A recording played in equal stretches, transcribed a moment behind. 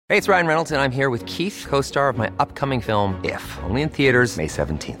Hey, it's Ryan Reynolds, and I'm here with Keith, co-star of my upcoming film, If, only in theaters May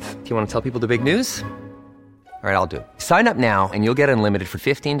 17th. Do you want to tell people the big news? All right, I'll do it. Sign up now and you'll get unlimited for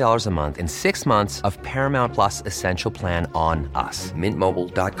 $15 a month and 6 months of Paramount Plus Essential Plan on us.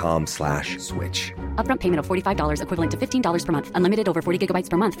 MintMobile.com/switch. Upfront payment of $45 equivalent to $15 per month. Unlimited over 40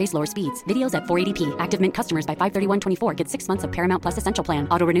 gigabytes per month. Face lower speeds. Videos at 480p. Active Mint customers by 531.24 get 6 months of Paramount Plus Essential Plan.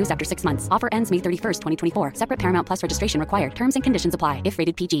 Auto renews after 6 months. Offer ends May 31st, 2024. Separate Paramount Plus registration required. Terms and conditions apply if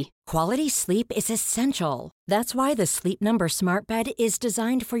rated PG. Quality sleep is essential. That's why the Sleep Number Smart Bed is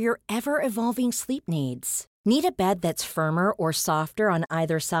designed for your ever-evolving sleep needs. Need a bed that's firmer or softer on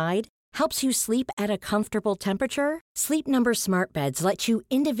either side? Helps you sleep at a comfortable temperature? Sleep Number Smart Beds let you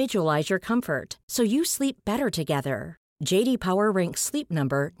individualize your comfort, so you sleep better together. J.D. Power ranks Sleep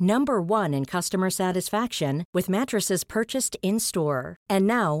Number number 1 in customer satisfaction with mattresses purchased in-store. And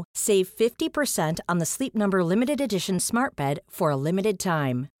now, save 50% on the Sleep Number Limited Edition Smart Bed for a limited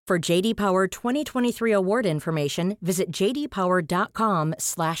time. For J.D. Power 2023 award information, visit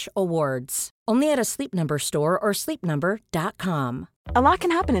jdpower.com/awards. Only at a Sleep Number store or sleepnumber.com. A lot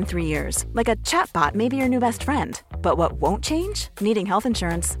can happen in 3 years, like a chatbot may be your new best friend. But what won't change? Needing health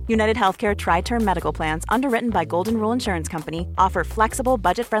insurance. United Healthcare Tri-Term Medical Plans, underwritten by Golden Rule Insurance Company, offer flexible,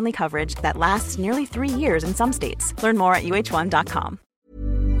 budget-friendly coverage that lasts nearly 3 years in some states. Learn more at uh1.com.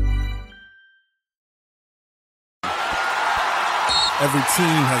 Every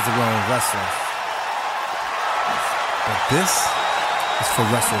team has their own wrestler. But this is for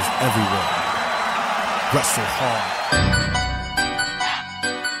wrestlers everywhere. Wrestle hard.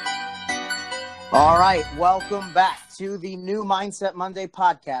 All right, welcome back to the new Mindset Monday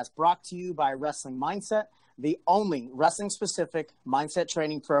podcast, brought to you by Wrestling Mindset, the only wrestling-specific mindset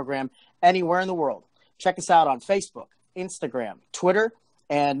training program anywhere in the world. Check us out on Facebook, Instagram, Twitter,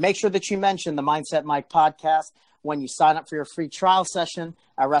 and make sure that you mention the Mindset Mike podcast when you sign up for your free trial session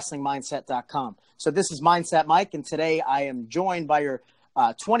at WrestlingMindset.com. So this is Mindset Mike, and today I am joined by your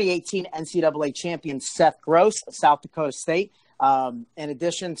 2018 NCAA champion, Seth Gross of South Dakota State. In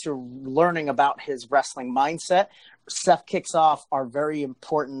addition to learning about his wrestling mindset, Seth kicks off our very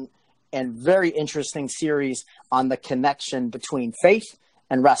important and very interesting series on the connection between faith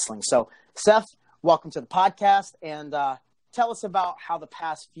and wrestling. So, Seth, welcome to the podcast, and tell us about how the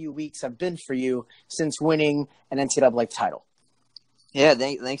past few weeks have been for you since winning an NCAA title. Yeah,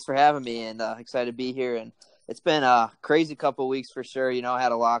 thanks for having me, and excited to be here. And it's been a crazy couple of weeks for sure. You know, I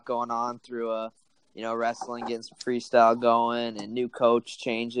had a lot going on through wrestling, getting some freestyle going and new coach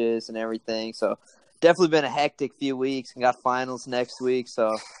changes and everything. So definitely been a hectic few weeks, and got finals next week.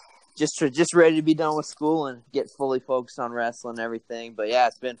 So just ready to be done with school and get fully focused on wrestling and everything. But yeah,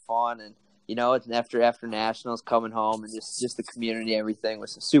 it's been fun. And, you know, it's after nationals, coming home and just the community, everything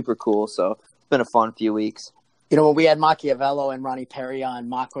was super cool. So it's been a fun few weeks. You know, when we had Machiavello and Ronnie Perry on,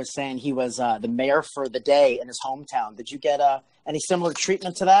 Mach was saying he was the mayor for the day in his hometown. Did you get any similar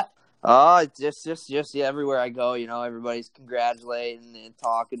treatment to that? Oh, just everywhere I go, you know, everybody's congratulating and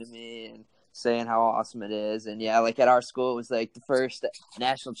talking to me and saying how awesome it is. And yeah, like at our school, it was like the first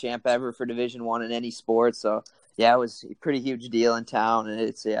national champ ever for Division I in any sport. So yeah, it was a pretty huge deal in town, and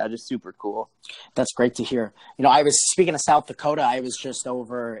it's just super cool. That's great to hear. You know, I was speaking of South Dakota. I was just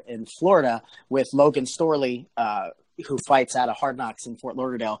over in Florida with Logan Storley, who fights out of Hard Knocks in Fort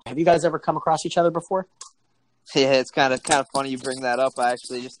Lauderdale. Have you guys ever come across each other before? Yeah, it's kind of funny you bring that up. I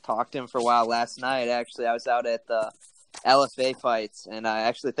actually just talked to him for a while last night. Actually, I was out at the LFA fights, and I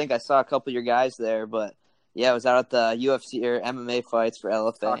actually think I saw a couple of your guys there. But yeah, I was out at the UFC or MMA fights for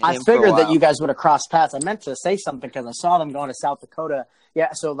LFA. I figured that you guys would have crossed paths. I meant to say something because I saw them going to South Dakota.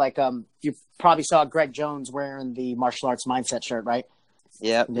 Yeah, so like you probably saw Greg Jones wearing the martial arts mindset shirt, right?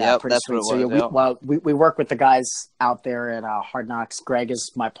 Yep, that's sweet. What it was. So we work with the guys out there at Hard Knocks. Greg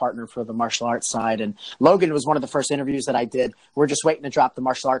is my partner for the martial arts side, and Logan was one of the first interviews that I did. We're just waiting to drop the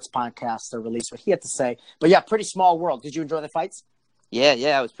martial arts podcast to release what he had to say. But yeah, pretty small world. Did you enjoy the fights? Yeah,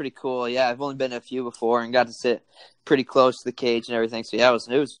 it was pretty cool. Yeah, I've only been to a few before and got to sit pretty close to the cage and everything. So yeah, it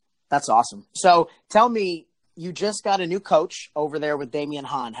was. That's awesome. So tell me, you just got a new coach over there with Damian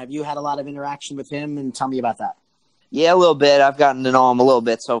Hahn. Have you had a lot of interaction with him? And tell me about that. Yeah, a little bit. I've gotten to know him a little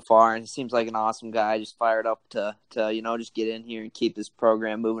bit so far, and he seems like an awesome guy. Just fired up to just get in here and keep this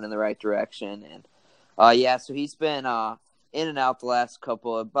program moving in the right direction. And so he's been in and out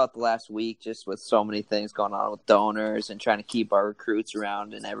about the last week, just with so many things going on with donors and trying to keep our recruits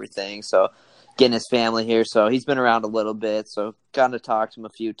around and everything. So getting his family here, so he's been around a little bit. So gotten to talk to him a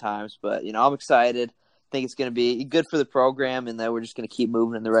few times, but I'm excited. I think it's going to be good for the program, and that we're just going to keep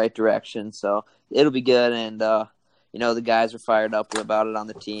moving in the right direction. So it'll be good, and the guys are fired up about it on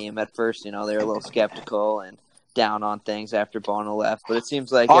the team. At first, they were a little skeptical, and down on things after Bono left. But it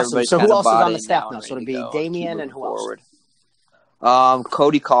seems like awesome. everybody's So kind who of else is bought on the in staff now now? and So it'd ready to be go and keep Damian and moving who else? forward.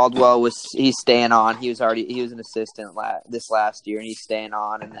 Cody Caldwell he's staying on. He was an assistant this last year, and he's staying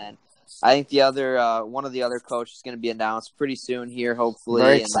on. And then I think the other one of the other coaches is going to be announced pretty soon here, hopefully.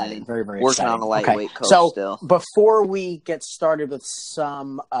 Very exciting. Very working exciting. on a lightweight coach so still. Before we get started with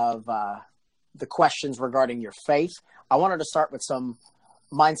some of the questions regarding your faith, I wanted to start with some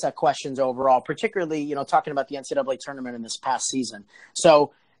mindset questions overall, particularly, talking about the NCAA tournament in this past season.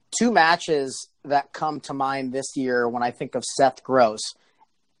 So 2 matches that come to mind this year when I think of Seth Gross,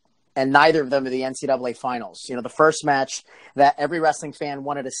 and neither of them are the NCAA finals. The first match that every wrestling fan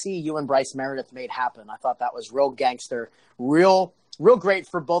wanted to see, you and Bryce Meredith made happen. I thought that was real gangster, real great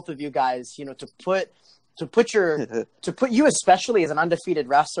for both of you guys, to put you, especially as an undefeated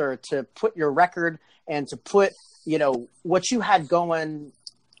wrestler, to put your record and to put, what you had going,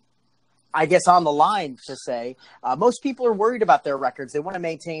 I guess, on the line, to say. Most people are worried about their records. They want to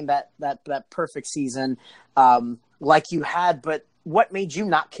maintain that perfect season like you had. But what made you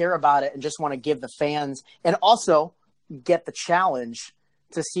not care about it and just want to give the fans and also get the challenge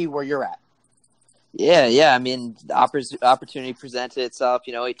to see where you're at? Yeah. I mean, the opportunity presented itself.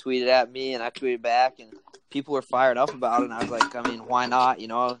 He tweeted at me and I tweeted back, and people were fired up about it. And I was like, I mean, why not?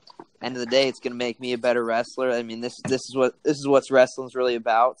 End of the day, it's going to make me a better wrestler. I mean, this is what wrestling's really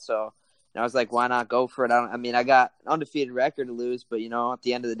about. So I was like, why not go for it? I got an undefeated record to lose, but at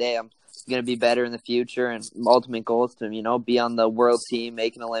the end of the day, I'm going to be better in the future. And my ultimate goal is to be on the world team,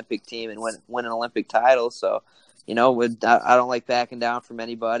 make an Olympic team, and win an Olympic title. So I don't like backing down from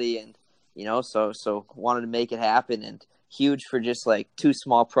anybody, and so wanted to make it happen. And huge for just like 2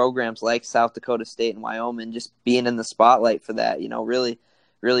 small programs like South Dakota State and Wyoming, just being in the spotlight for that,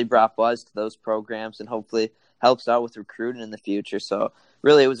 really brought buzz to those programs, and hopefully helps out with recruiting in the future. So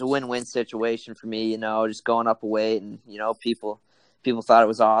really, it was a win-win situation for me, just going up a weight, and people thought it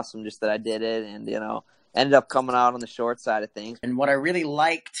was awesome just that I did it, and ended up coming out on the short side of things. And what I really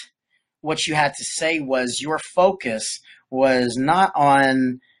liked what you had to say was your focus was not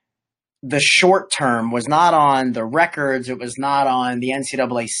on the short term, was not on the records. It was not on the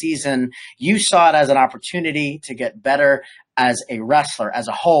NCAA season. You saw it as an opportunity to get better as a wrestler as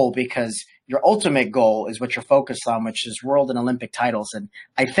a whole, because your ultimate goal is what you're focused on, which is world and Olympic titles. And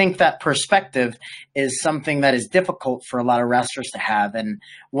I think that perspective is something that is difficult for a lot of wrestlers to have. And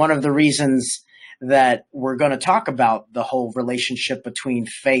one of the reasons that we're going to talk about the whole relationship between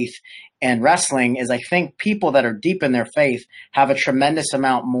faith and wrestling is I think people that are deep in their faith have a tremendous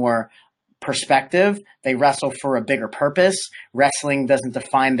amount more perspective. They wrestle for a bigger purpose. Wrestling doesn't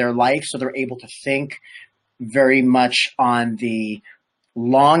define their life, so they're able to think very much on the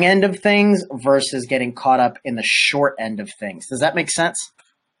long end of things versus getting caught up in the short end of things. Does that make sense?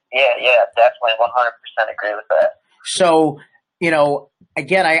 Yeah, definitely 100% agree with that. So,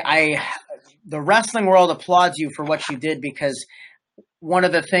 again, I the wrestling world applauds you for what you did, because one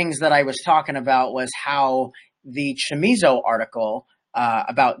of the things that I was talking about was how the Chamizo article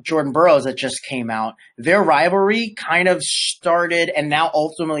about Jordan Burroughs that just came out, their rivalry kind of started, and now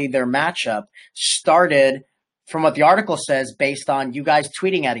ultimately their matchup started from what the article says based on you guys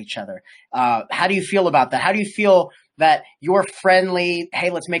tweeting at each other. How do you feel about that? How do you feel that your friendly, hey,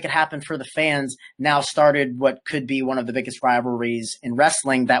 let's make it happen for the fans, now started what could be one of the biggest rivalries in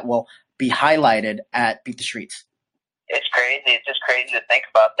wrestling that will be highlighted at Beat the Streets? It's crazy. It's just crazy to think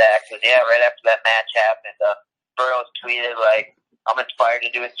about that, because, right after that match happened, Burroughs tweeted, like, I'm inspired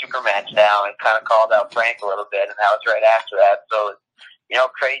to do a super match now, and kind of called out Frank a little bit, and that was right after that. So,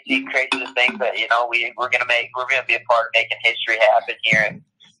 crazy to think that, we're going to be a part of making history happen here, and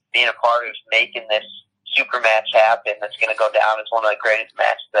being a part of making this super match happen that's going to go down as one of the greatest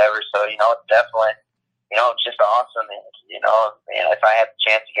matches ever. So, it's definitely, it's just awesome. And, if I had the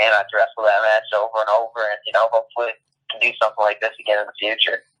chance again, I'd wrestle that match over and over, and, hopefully can do something like this again in the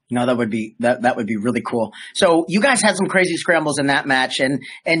future. That would be really cool. So you guys had some crazy scrambles in that match, and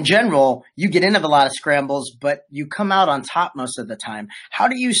in general, you get into a lot of scrambles, but you come out on top most of the time. How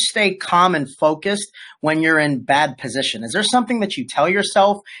do you stay calm and focused when you're in bad position? Is there something that you tell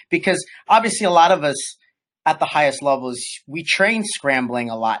yourself? Because obviously a lot of us at the highest levels, we train scrambling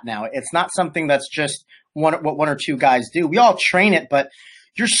a lot now. It's not something that's just what one or two guys do. We all train it, but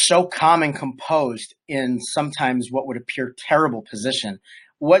you're so calm and composed in sometimes what would appear terrible position.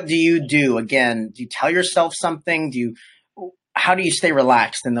 What do you do? Again, do you tell yourself something? How do you stay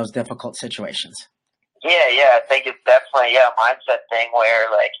relaxed in those difficult situations? Yeah, I think it's definitely a mindset thing where,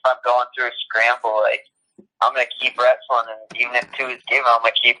 like, if I'm going through a scramble, like, I'm going to keep wrestling, and even if 2 is given, I'm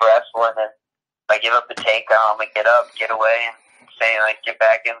going to keep wrestling, and if I give up the takedown, I'm going to get up, get away, and saying, like, get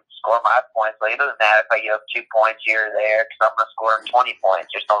back and score my points. Like, it doesn't matter if I give up 2 points here or there because I'm going to score 20 points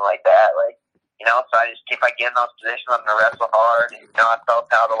or something like that. Like, you know, so if I get in those positions, I'm going to wrestle hard. And, you know, I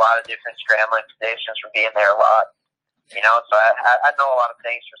felt out a lot of different scrambling positions from being there a lot. You know, so I know a lot of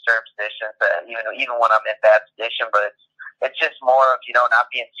things from certain positions, even when I'm in that position, but it's just more of, you know, not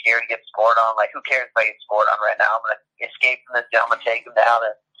being scared to get scored on. Like, who cares if I get scored on right now? I'm going to escape from this, I'm going to take them down,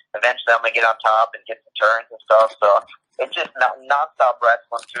 and eventually I'm going to get on top and get some turns and stuff. So it's just non-stop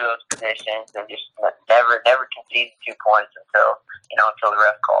wrestling through those positions and just never conceding 2 points until the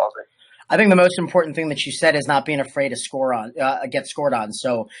ref calls it. I think the most important thing that you said is not being afraid to get scored on.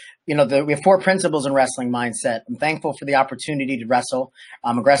 So, you know, we have 4 principles in wrestling mindset. I'm thankful for the opportunity to wrestle.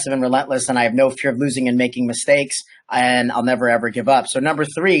 I'm aggressive and relentless, and I have no fear of losing and making mistakes, and I'll never, ever give up. So number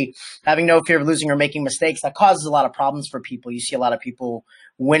 3, having no fear of losing or making mistakes, that causes a lot of problems for people. You see a lot of people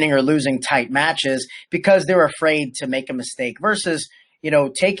winning or losing tight matches because they're afraid to make a mistake versus, you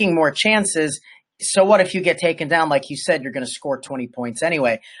know, taking more chances. So what if you get taken down? Like you said, you're going to score 20 points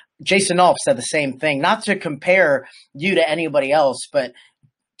anyway. Jason Nolf said the same thing, not to compare you to anybody else, but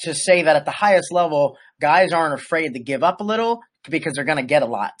to say that at the highest level, guys aren't afraid to give up a little because they're going to get a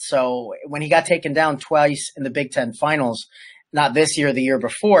lot. So when he got taken down twice in the Big Ten finals, not this year, the year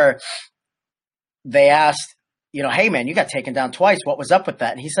before, they asked, you know, hey, man, you got taken down twice. What was up with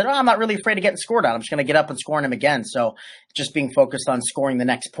that? And he said, I'm not really afraid of getting scored on. I'm just going to get up and score on him again. So just being focused on scoring the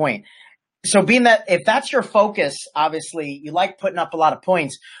next point. So being that, if that's your focus, obviously you like putting up a lot of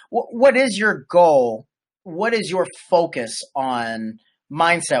points. What is your goal? What is your focus on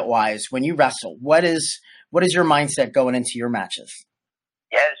mindset wise when you wrestle? What is your mindset going into your matches?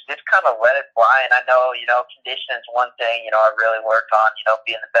 Yeah, just kind of let it fly. And I know, you know, conditioning is one thing, you know, I really worked on, you know,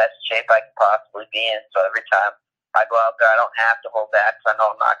 being the best shape I can possibly be in. So every time I go out there, I don't have to hold back because I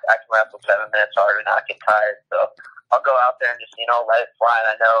know I can wrestle 7 minutes hard and not get tired. So I'll go out there and just, you know, let it fly.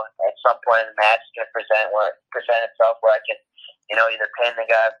 And I know at some point in the match it's going to present itself where I can, you know, either pin the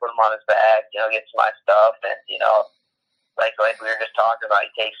guy, put him on his back, you know, get to my stuff. And, you know, like we were just talking about,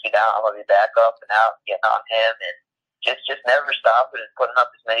 he takes me down, I'm going to be back up and out, getting on him. And just never stopping and putting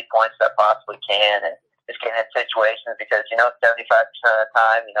up as many points as I possibly can. And just getting in situations because, you know, 75% of the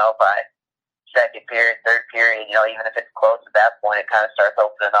time, you know, by second period, third period, you know, even if it's close at that point, it kind of starts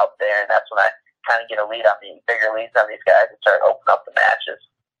opening up there. And that's when I kind of get a lead on bigger leads on these guys and start opening up the matches.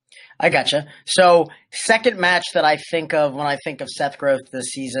 I gotcha. So second match that I think of when I think of Seth Gross this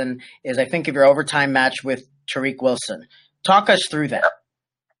season is I think of your overtime match with Tariq Wilson. Talk us through that.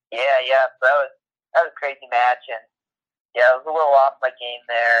 Yeah. So that was a crazy match. And yeah, I was a little off my game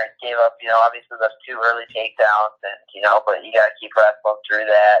there and gave up, you know, obviously those 2 early takedowns and, you know, but you got to keep wrestling through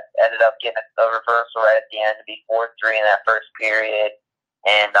that. Ended up getting a reversal right at the end to be 4-3 in that first period.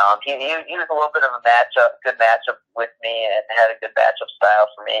 And he was a little bit of a good matchup with me and had a good matchup style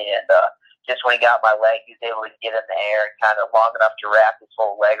for me. And just when he got my leg, he was able to get in the air and kind of long enough to wrap his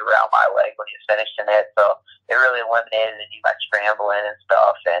whole leg around my leg when he was finishing it. So it really eliminated any of my scrambling and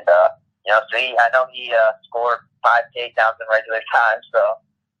stuff. And, you know, so I know he scored 5 takedowns in regular time. So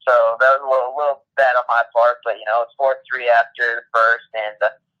that was a little bad on my part. But, you know, it's 4-3 after the first. And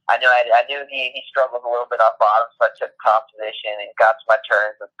I knew he struggled a little bit off bottom, so I took top position and got to my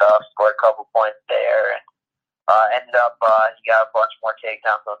turns and stuff, scored a couple points there, and ended up he got a bunch more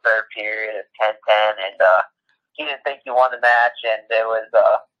takedowns in the third period at 10-10, and he didn't think he won the match, and it was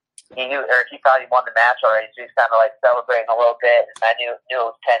he thought he won the match already, so he was kind of like celebrating a little bit, and I knew it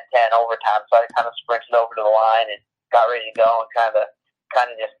was 10-10 overtime, so I kind of sprinted over to the line and got ready to go and kind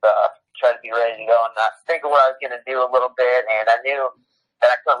of just tried to be ready to go and not think of what I was going to do a little bit, and I knew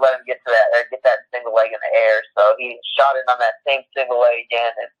that I couldn't let him get that single leg in the air. So he shot in on that same single leg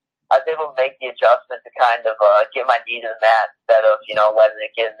again, and I was able to make the adjustment to kind of get my knee to the mat instead of, you know, letting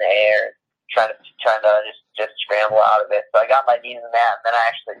it get in the air and trying to just scramble out of it. So I got my knee to the mat, and then I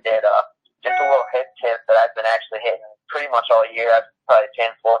actually did just a little hip tip that I've been actually hitting pretty much all year. I've probably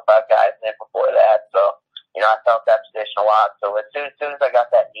pinned 4 or 5 guys in it before that. So, you know, I felt that position a lot. So as soon as I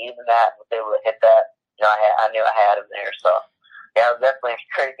got that knee to the mat and was able to hit that, you know, I knew I had him there. So yeah, it was definitely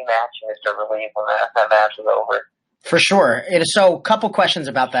a crazy match, and just a relief when that match was over. For sure. So a couple questions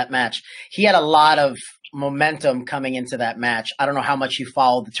about that match. He had a lot of momentum coming into that match. I don't know how much you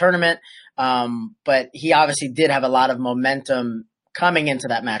followed the tournament, but he obviously did have a lot of momentum coming into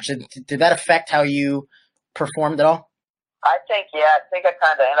that match. Did that affect how you performed at all? I think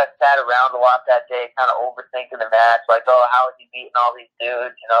I sat around a lot that day, kind of overthinking the match, like, oh, how is he beating all these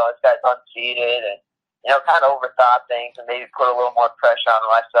dudes? You know, this guy's undefeated, and, you know, kind of overthought things and maybe put a little more pressure on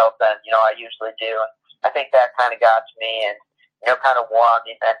myself than, you know, I usually do. And I think that kind of got to me. And, kind of wore on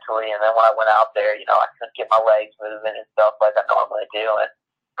me mentally. And then when I went out there, I couldn't get my legs moving and stuff like I normally do, and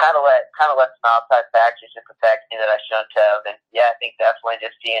kind of let some outside factors just affect me that I shouldn't have. And yeah, I think definitely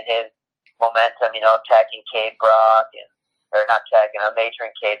just seeing his momentum, attacking Cade Brock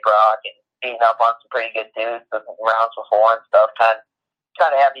majoring Cade Brock and beating up on some pretty good dudes the rounds before and stuff, kind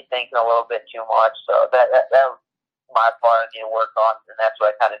of had me thinking a little bit too much. So that was my part I need to work on, and that's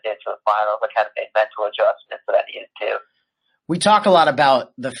what I kind of did for the finals. I kind of made mental adjustments that I needed to. We talk a lot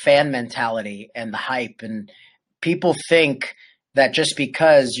about the fan mentality and the hype, and people think that just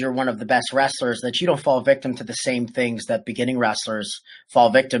because you're one of the best wrestlers that you don't fall victim to the same things that beginning wrestlers fall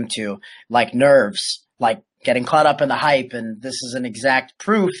victim to, like nerves, like getting caught up in the hype. And this is an exact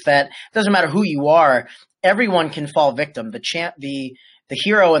proof that it doesn't matter who you are, everyone can fall victim. The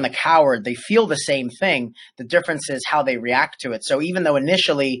hero and the coward, they feel the same thing. The difference is how they react to it. So even though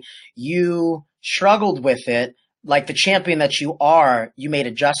initially you struggled with it, like the champion that you are, you made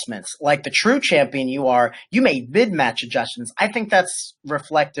adjustments. Like the true champion you are, you made mid-match adjustments. I think that's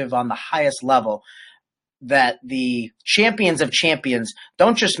reflective on the highest level, that the champions of champions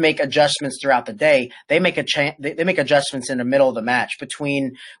don't just make adjustments throughout the day. They make adjustments in the middle of the match,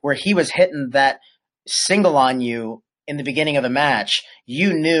 between where he was hitting that single on you in the beginning of the match.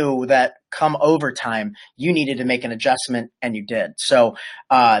 You knew that come overtime, you needed to make an adjustment, and you did. So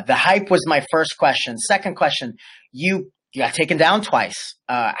the hype was my first question. Second question, you got taken down twice.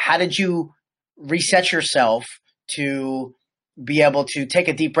 How did you reset yourself to be able to take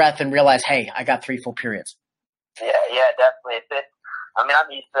a deep breath and realize, hey, I got 3 full periods? Yeah, definitely. I'm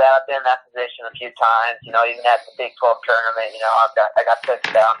used to that. I've been in that position a few times. Even at the Big 12 tournament, I got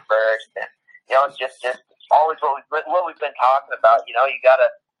taken down first, and it's just always what we've been talking about. You got to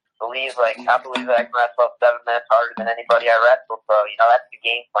believe, I believe that I can wrestle 7 minutes harder than anybody I wrestle. So, that's the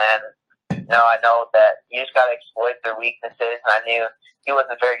game plan. I know that you just got to exploit their weaknesses. And I knew he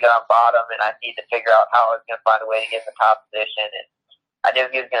wasn't very good on bottom, and I needed to figure out how I was going to find a way to get in the top position. And I knew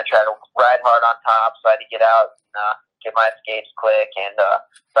he was going to try to ride hard on top, so I had to get out and get my escapes quick. And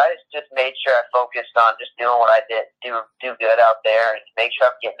so I just made sure I focused on just doing what I do good out there, and make sure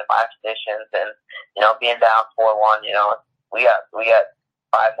I'm getting to my positions. And being down 4-1, we got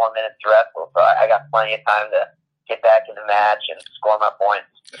 5 more minutes to wrestle, so I got plenty of time to get back in the match and score my points.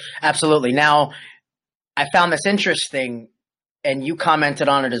 Absolutely. Now, I found this interesting, and you commented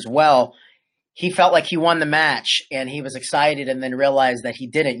on it as well. He felt like he won the match, and he was excited, and then realized that he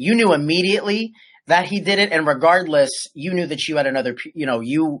didn't. You knew immediately that he did it, and regardless, you knew that you had another,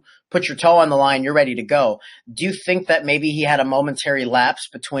 you put your toe on the line, you're ready to go. Do you think that maybe he had a momentary lapse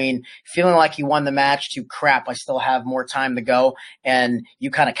between feeling like he won the match to, crap, I still have more time to go, and you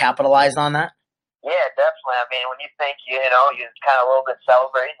kind of capitalized on that? Yeah, definitely. When you think, you're kind of a little bit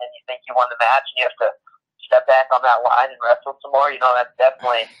celebrating, and you think you won the match, and you have to step back on that line and wrestle some more, that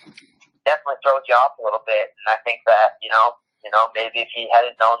definitely throws you off a little bit. And I think that, maybe if he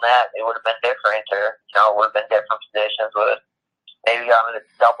hadn't known that, it would have been different, or, it would have been different positions, would have maybe gotten a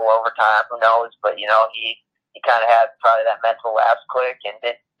double overtime, who knows. But, he kind of had probably that mental lapse quick, and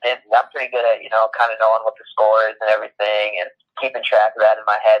I'm pretty good at, kind of knowing what the score is and everything, and keeping track of that in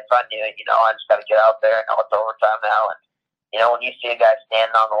my head. So I knew, I just got to get out there and know it's overtime now. And, when you see a guy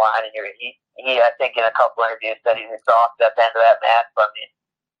standing on the line, and he I think in a couple interviews said he was exhausted at the end of that match. But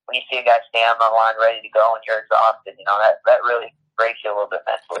when you see a guy standing on the line ready to go and you're exhausted, that really breaks you a little bit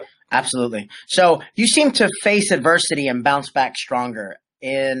mentally. Absolutely. So you seem to face adversity and bounce back stronger.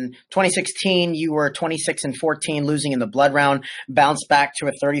 In 2016, you were 26-14, losing in the blood round, bounced back to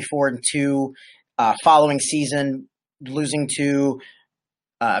a 34-2 following season, losing to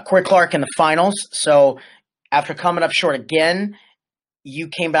Corey Clark in the finals. So after coming up short again, you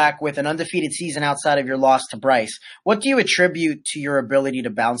came back with an undefeated season outside of your loss to Bryce. What do you attribute to your ability to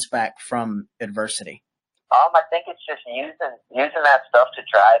bounce back from adversity? I think it's just using that stuff to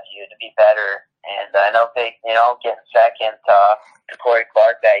drive you to be better. And I know getting second to Corey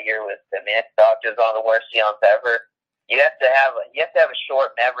Clark that year was, it sucked. It was one of the worst feelings ever. You have to have a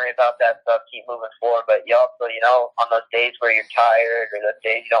short memory about that stuff, keep moving forward. But you also, on those days where you're tired, or those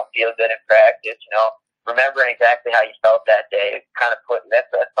days you don't feel good in practice, remembering exactly how you felt that day, kind of that's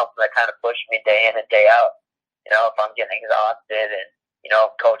something that kind of pushed me day in and day out. If I'm getting exhausted and,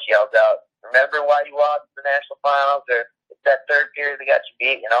 coach yells out, remember why you lost the national finals, or it's that third period that got you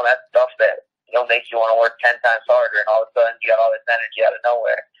beat, that's stuff that, makes you want to work 10 times harder, and all of a sudden you got all this energy out of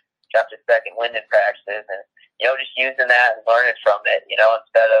nowhere. Got your second wind in practices, and, just using that and learning from it,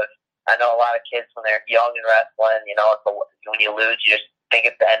 instead of, I know a lot of kids when they're young and wrestling, when you lose, you just think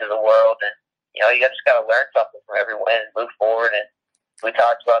it's the end of the world, and, you just got to learn something from every win and move forward. And we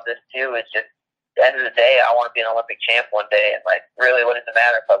talked about this too. It's just the end of the day, I want to be an Olympic champ one day. And like, really, what does it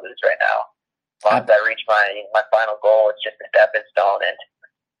matter if I lose right now? As long as I reach my final goal, it's just a stepping stone. And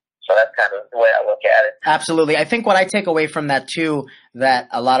so that's kind of the way I look at it. Absolutely. I think what I take away from that too, that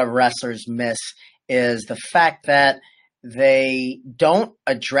a lot of wrestlers miss, is the fact that they don't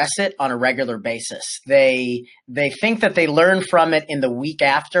address it on a regular basis. They think that they learn from it in the week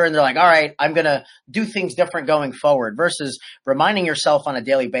after, and they're like, all right, I'm going to do things different going forward, versus reminding yourself on a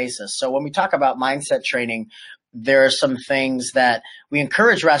daily basis. So when we talk about mindset training, there are some things that we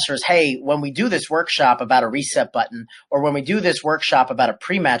encourage wrestlers. Hey, when we do this workshop about a reset button, or when we do this workshop about a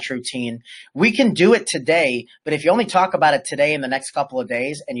pre-match routine, we can do it today. But if you only talk about it today in the next couple of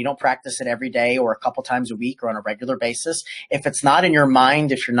days, and you don't practice it every day or a couple times a week or on a regular basis, if it's not in your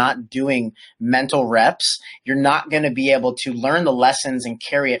mind, if you're not doing mental reps, you're not going to be able to learn the lessons and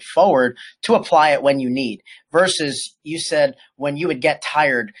carry it forward to apply it when you need. Versus, you said when you would get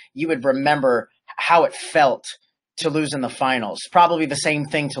tired, you would remember how it felt to lose in the finals. Probably the same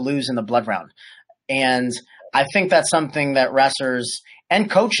thing to lose in the blood round. And I think that's something that wrestlers and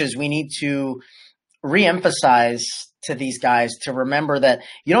coaches, we need to reemphasize to these guys, to remember that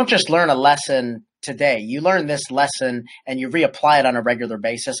you don't just learn a lesson today. You learn this lesson and you reapply it on a regular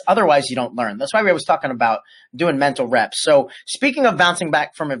basis. Otherwise, you don't learn. That's why we was talking about doing mental reps. So speaking of bouncing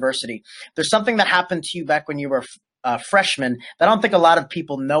back from adversity, there's something that happened to you back when you were freshman that I don't think a lot of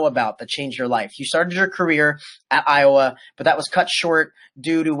people know about that changed your life. You started your career at Iowa, but that was cut short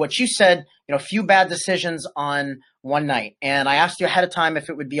due to what you said, a few bad decisions on one night. And I asked you ahead of time if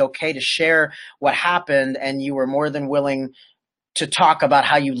it would be okay to share what happened, and you were more than willing to talk about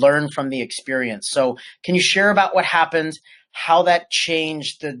how you learned from the experience. So can you share about what happened, how that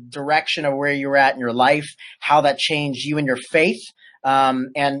changed the direction of where you were at in your life, how that changed you and your faith?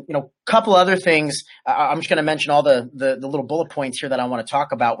 And, a couple other things. I'm just going to mention all the little bullet points here that I want to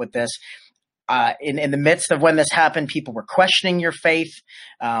talk about with this. In the midst of when this happened, people were questioning your faith.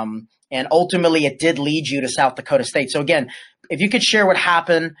 And ultimately it did lead you to South Dakota State. So again, if you could share what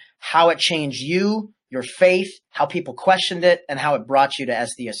happened, how it changed you, your faith, how people questioned it, and how it brought you to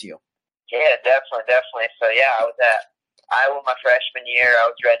SDSU. Yeah, definitely. So yeah, I was at Iowa my freshman year. I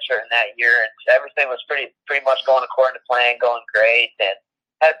was redshirting that year, and everything was pretty much going according to plan, going great, and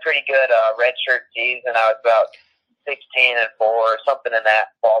had a pretty good redshirt season. I was about 16-4, something in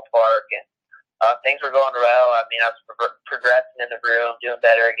that ballpark, and things were going well. I mean, I was progressing in the room, doing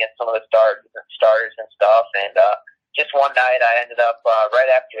better against some of the starters and stuff. And just one night, I ended up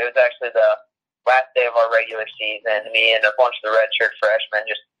right after. It was actually the last day of our regular season. Me and a bunch of the redshirt freshmen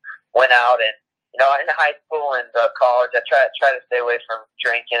just went out and. In high school and college, I try to stay away from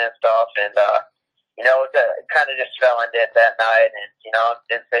drinking and stuff, and it kind of just fell into it that night, and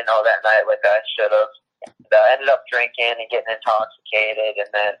didn't say no that night like I should have. Ended up drinking and getting intoxicated,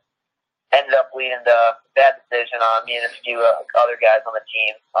 and then ended up leading to a bad decision on me and a few other guys on the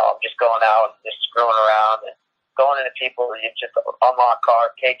team, just going out and just screwing around and going into people, just unlock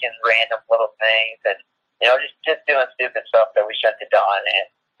cars, taking random little things, and just doing stupid stuff that we shouldn't have done,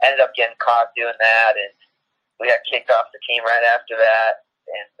 and ended up getting caught doing that, and we got kicked off the team right after that.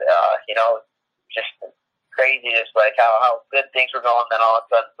 And, just crazy, just like how good things were going. Then all of a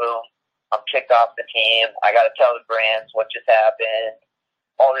sudden, boom, I'm kicked off the team. I got to tell the brands what just happened.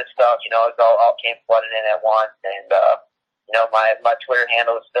 All this stuff, it all came flooding in at once. And, my Twitter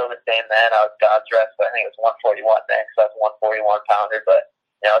handle was still the same then. I was God's Wrestler. I think it was 141 then, because I was a 141 pounder. But,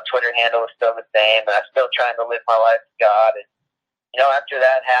 Twitter handle was still the same, and I was still trying to live my life with God. And, after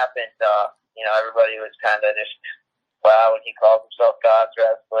that happened, everybody was kind of just, wow, he calls himself God's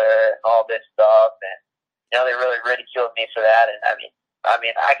Wrestler and all this stuff. And, they really ridiculed me for that. And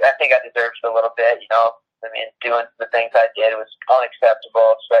I think I deserved it a little bit, doing the things I did was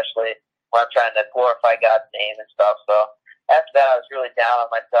unacceptable, especially when I'm trying to glorify God's name and stuff. So after that, I was really down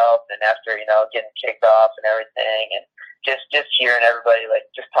on myself. And after, getting kicked off and everything, and just hearing everybody,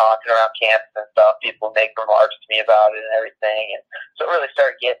 just talking around campus and stuff, people make remarks to me about it and everything. And so it really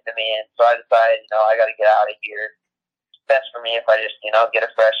started getting to me. And so I decided, I got to get out of here. It's best for me if I just, get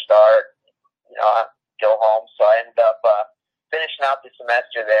a fresh start, go home. So I ended up finishing out the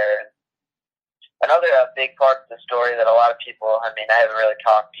semester there. And another big part of the story that a lot of people, I haven't really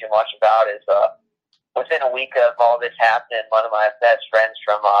talked too much about is within a week of all this happening, one of my best friends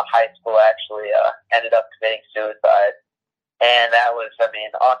from high school actually ended up committing suicide. And that was,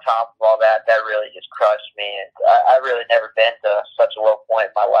 on top of all that, that really just crushed me. And I really never been to such a low point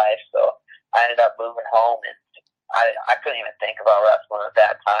in my life. So I ended up moving home, and I couldn't even think about wrestling at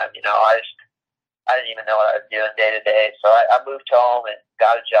that time. I didn't even know what I was doing day to day. So I moved home and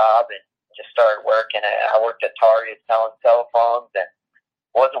got a job and just started working. I worked at Target selling telephones, and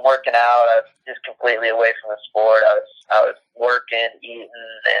wasn't working out. I was just completely away from the sport. I was working, eating,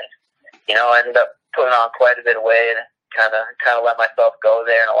 and I ended up putting on quite a bit of weight and kind of let myself go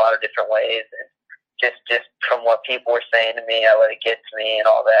there in a lot of different ways. And just from what people were saying to me, I let it get to me and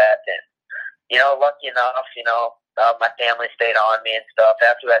all that. And lucky enough, my family stayed on me and stuff.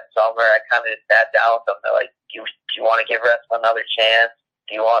 After that summer, I kind of just sat down with them. They're like, do you want to give wrestling another chance?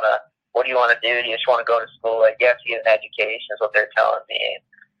 What do you want to do? Do you just want to go to school? Like, you have to get an education is what they're telling me. And,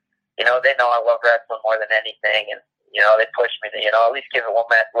 they know I love wrestling more than anything. And, they pushed me to, at least give it one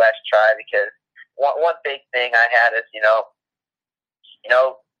last try, because one big thing I had is,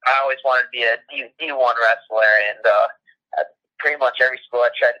 I always wanted to be a D1 wrestler. And pretty much every school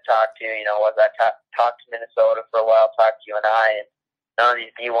I tried to talk to, was I talked to Minnesota for a while, talked to UNI, and none of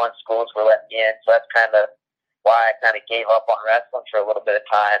these D1 schools were letting me in. So that's kind of why I kind of gave up on wrestling for a little bit of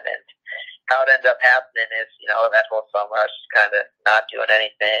time. And how it ended up happening is, that whole summer I was just kind of not doing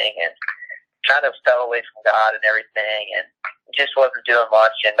anything and kind of fell away from God and everything, and just wasn't doing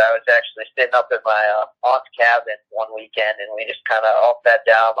much. And I was actually sitting up at my aunt's cabin one weekend, and we just kind of all sat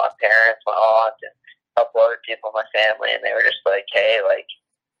down, my parents, my aunt, and a couple other people in my family, and they were just like, hey, like,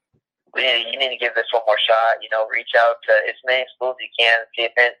 you need to give this one more shot, reach out to as many schools as you can and see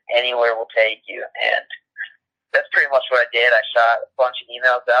if anywhere will take you. And that's pretty much what I did. I shot a bunch of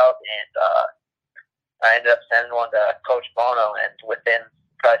emails out, and I ended up sending one to Coach Bono, and within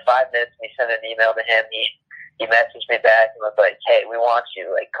probably 5 minutes of me sending an email to him, he messaged me back and was like, hey, we want you.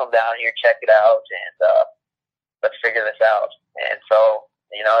 Like, come down here, check it out, and let's figure this out. And so,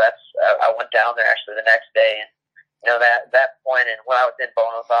 I went down there actually the next day, and, that point, and when I was in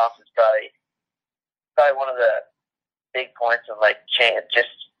Bono's office, probably one of the big points of, like, change,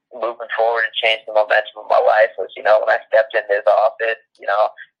 just moving forward and change the momentum of my life was, when I stepped into his office,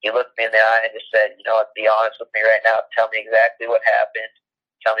 he looked me in the eye and just said, be honest with me right now. Tell me exactly what happened.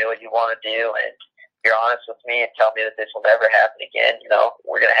 Tell me what you want to do. And if you're honest with me and tell me that this will never happen again,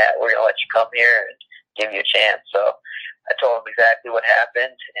 we're going to let you come here and give you a chance. So I told him exactly what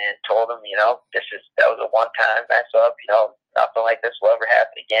happened and told him, that was a one-time mess up, nothing like this will ever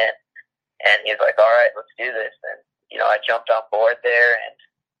happen again. And he was like, all right, let's do this. And, I jumped on board there, and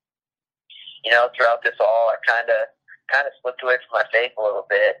throughout this all, I kind of slipped away from my faith a little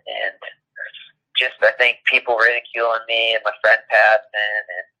bit, and just, I think, people ridiculing me and my friend Patson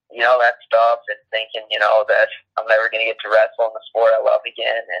and that stuff, and thinking, that I'm never going to get to wrestle in the sport I love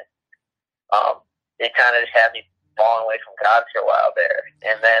again. And it kind of just had me falling away from God for a while there.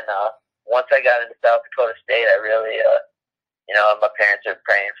 And then once I got into South Dakota State, I really, my parents were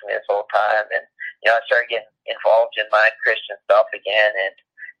praying for me this whole time, and I started getting involved in my Christian stuff again, and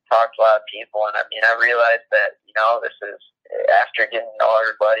talked to a lot of people. And I realized that, this is after getting to know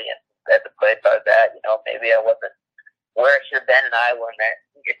everybody and at the place I was at, maybe I wasn't where I should have been in Iowa, and that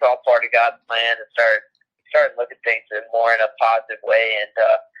it's all part of God's plan, and started looking at things more in a positive way. And,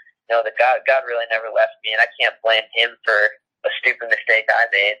 that God really never left me, and I can't blame him for a stupid mistake I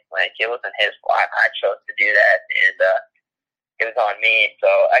made. Like, it wasn't his fault. I chose to do that, and it was on me. So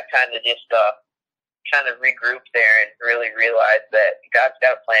I kind of just kind of regrouped there and really realized that God's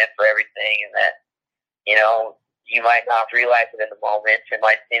got a plan for everything, and that, you might not realize it in the moment. It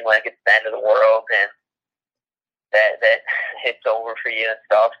might seem like it's the end of the world and that it's over for you and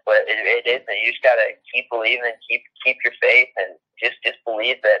stuff, but it isn't. You just got to keep believing, keep your faith, and just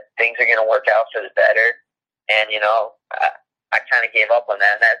believe that things are going to work out for the better. And, I kind of gave up on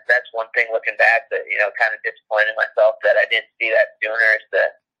that. And that's one thing looking back that, kind of disappointed myself that I didn't see that sooner, is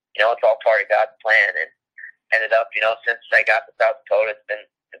that, it's all part of God's plan. And ended up, since I got to South Dakota, it's been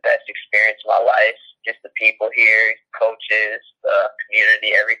the best experience of my life. Just the people here, coaches, the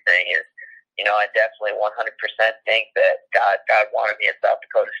community, everything is, I definitely 100% think that God wanted me at South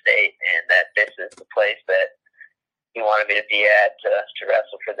Dakota State, and that this is the place that he wanted me to be at to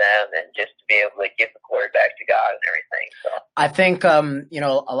wrestle for them, and just to be able to give the glory back to God and everything. So I think,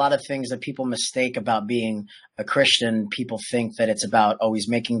 a lot of things that people mistake about being a Christian, people think that it's about always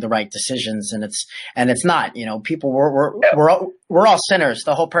making the right decisions, and it's not. People we're all sinners.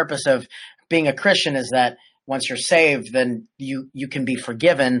 The whole purpose of being a Christian is that once you're saved, then you can be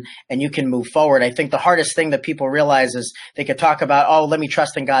forgiven and you can move forward. I think the hardest thing that people realize is they could talk about, oh, let me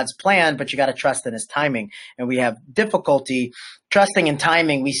trust in God's plan, but you got to trust in his timing. And we have difficulty trusting in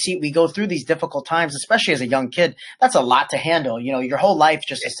timing. We go through these difficult times, especially as a young kid. That's a lot to handle. Your whole life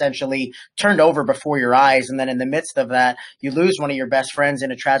just essentially turned over before your eyes. And then in the midst of that, you lose one of your best friends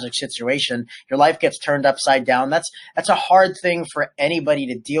in a tragic situation. Your life gets turned upside down. That's a hard thing for anybody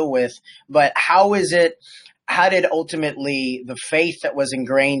to deal with. But how how did ultimately the faith that was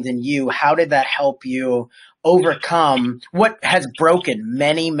ingrained in you, how did that help you overcome what has broken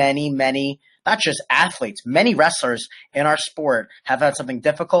many, not just athletes, many wrestlers in our sport have had something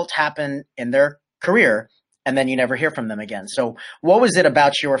difficult happen in their career, and then you never hear from them again. So what was it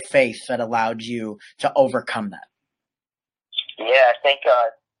about your faith that allowed you to overcome that? Yeah, I think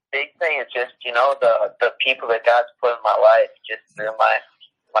big thing is just, the people that God's put in my life, just through my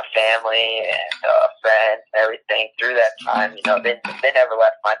family and friends and everything through that time. They never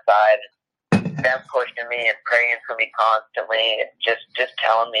left my side. Them pushing me and praying for me constantly, and just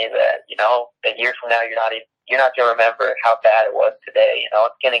telling me that, a year from now you're not going to remember how bad it was today.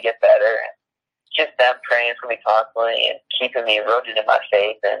 It's going to get better. And just them praying for me constantly and keeping me rooted in my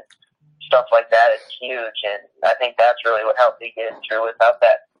faith and stuff like that is huge. And I think that's really what helped me get through. Without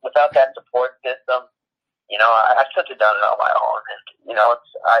that support system, I could have done it on my own. And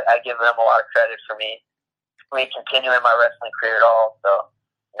I give them a lot of credit for me continuing my wrestling career at all. So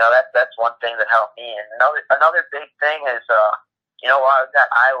that's one thing that helped me. And another big thing is while I was at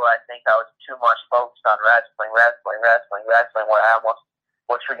Iowa, I think I was too much focused on wrestling, where I almost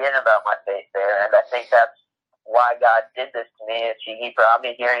was forgetting about my faith there. And I think that's why God did this to me. Is he brought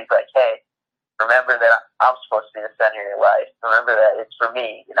me here and he's like, hey, remember that I'm supposed to be the center of your life. Remember that it's for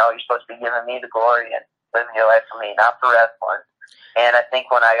me. You're supposed to be giving me the glory and living your life for me, not for wrestling. And I think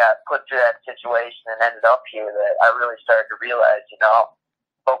when I got put through that situation and ended up here, that I really started to realize,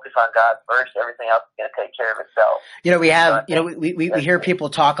 focus on God first. Everything else is going to take care of itself. We hear people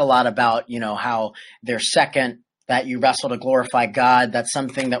talk a lot about, how their second that you wrestle to glorify God. That's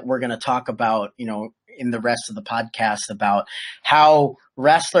something that we're going to talk about, in the rest of the podcast, about how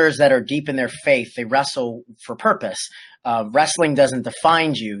wrestlers that are deep in their faith, they wrestle for purpose. Wrestling doesn't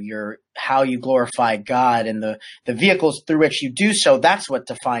define you. How you glorify God and the vehicles through which you do so, that's what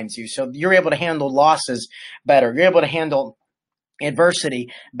defines you. So you're able to handle losses better. You're able to handle adversity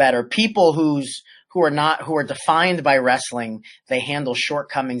better. People who are defined by wrestling, they handle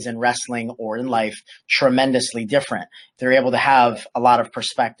shortcomings in wrestling or in life tremendously different. They're able to have a lot of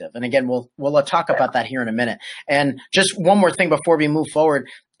perspective. And again, we'll talk about that here in a minute. And just one more thing before we move forward.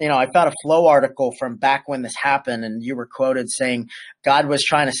 I found a Flow article from back when this happened, and you were quoted saying, God was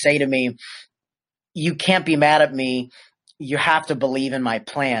trying to say to me, you can't be mad at me. You have to believe in my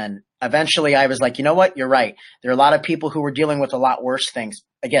plan. Eventually, I was like, you know what? You're right. There are a lot of people who were dealing with a lot worse things.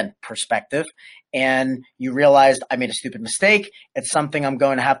 Again, perspective. And you realized I made a stupid mistake. It's something I'm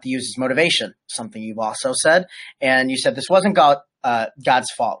going to have to use as motivation, something you've also said. And you said this wasn't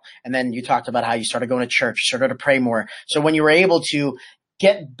God's fault. And then you talked about how you started going to church, started to pray more. So when you were able to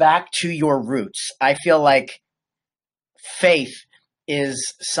get back to your roots, I feel like faith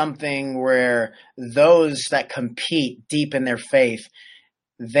is something where those that compete deep in their faith,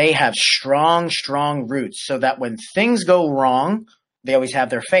 they have strong roots, so that when things go wrong, they always have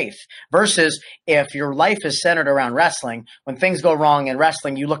their faith. Versus if your life is centered around wrestling, when things go wrong in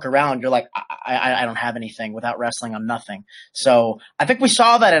wrestling, you look around, you're like, I don't have anything. Without wrestling, I'm nothing. So I think we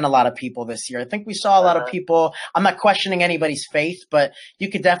saw that in a lot of people this year. I think we saw a lot of people, I'm not questioning anybody's faith, but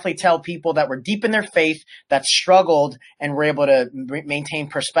you could definitely tell people that were deep in their faith that struggled and were able to maintain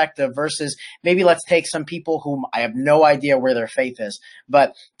perspective, versus maybe let's take some people whom I have no idea where their faith is,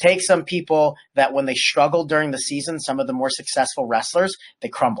 but take some people that when they struggled during the season, some of the more successful wrestlers, they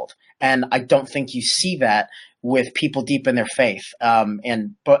crumbled. And I don't think you see that with people deep in their faith.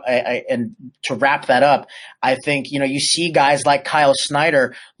 And to wrap that up, I think, you see guys like Kyle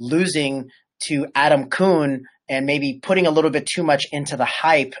Snyder losing to Adam Kuhn and maybe putting a little bit too much into the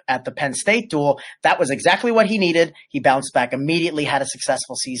hype at the Penn State duel. That was exactly what he needed. He bounced back immediately, had a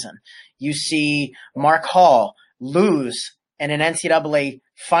successful season. You see Mark Hall lose in an NCAA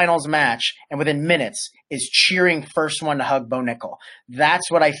finals match, and within minutes is cheering first one to hug Bo Nickel. That's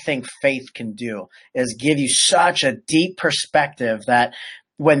what I think faith can do, is give you such a deep perspective that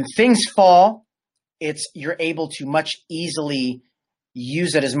when things fall, you're able to much easily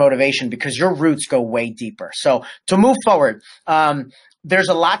use it as motivation because your roots go way deeper. So to move forward, there's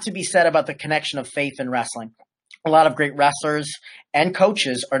a lot to be said about the connection of faith and wrestling. A lot of great wrestlers and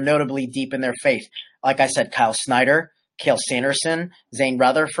coaches are notably deep in their faith. Like I said, Kyle Snyder, Cael Sanderson, Zane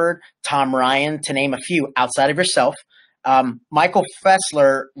Rutherford, Tom Ryan, to name a few outside of yourself. Michael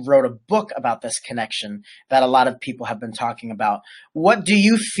Fessler wrote a book about this connection that a lot of people have been talking about. What do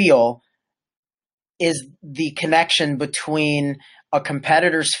you feel is the connection between a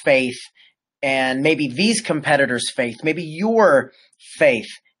competitor's faith and maybe these competitors' faith, maybe your faith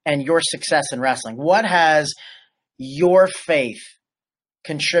and your success in wrestling? What has your faith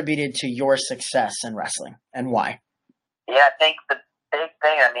contributed to your success in wrestling, and why? Yeah, I think the big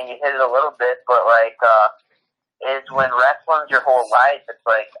thing, you hit it a little bit, but is when wrestling's your whole life, it's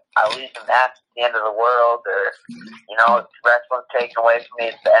like, I lose a match at the end of the world, or, you know, wrestling's taken away from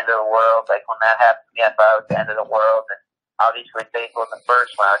me, it's the end of the world. Like, when that happened to me, I thought it was the end of the world, and obviously faith wasn't the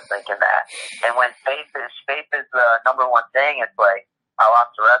first when I was thinking that. And when faith is the number one thing, it's like, I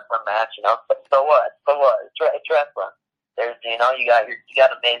lost a wrestling match, you know, so what? It's wrestling. There's, you know, you got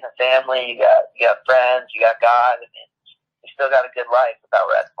amazing family, you got friends, you got God, and you still got a good life without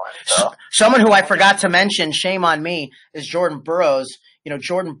wrestling. So. Someone who I forgot to mention, shame on me, is Jordan Burroughs. You know,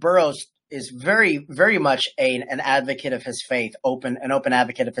 Jordan Burroughs is very, very much an advocate of his faith, an open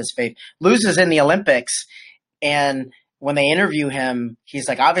advocate of his faith. Loses in the Olympics, and when they interview him, he's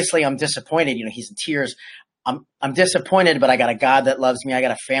like, obviously I'm disappointed. You know, he's in tears. I'm disappointed, but I got a God that loves me. I got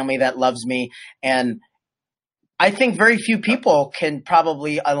a family that loves me. And I think very few people can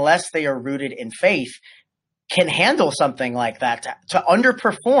probably, unless they are rooted in faith, can handle something like that, to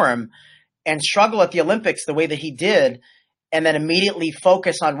underperform and struggle at the Olympics the way that he did, and then immediately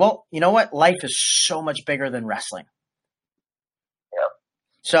focus on, well, you know what? Life is so much bigger than wrestling. Yep.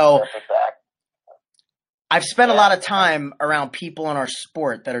 So that's exact. I've spent a lot of time around people in our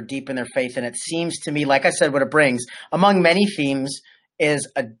sport that are deep in their faith, and it seems to me, like I said, what it brings, among many themes,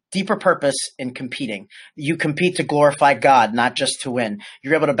 is a deeper purpose in competing. You compete to glorify God, not just to win.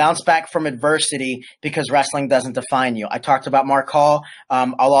 You're able to bounce back from adversity because wrestling doesn't define you. I talked about Mark Hall.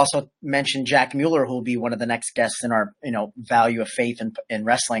 I'll also mention Jack Mueller, who will be one of the next guests in our, Value of Faith in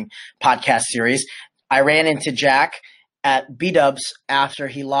Wrestling podcast series. I ran into Jack at B-Dubs after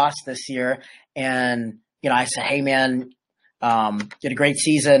he lost this year, and I said, hey, man, you had a great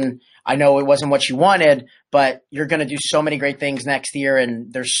season. I know it wasn't what you wanted, but you're going to do so many great things next year,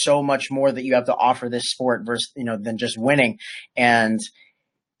 and there's so much more that you have to offer this sport versus, than just winning. And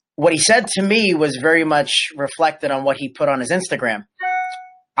what he said to me was very much reflected on what he put on his Instagram.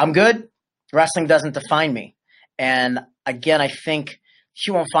 I'm good. Wrestling doesn't define me. And again, I think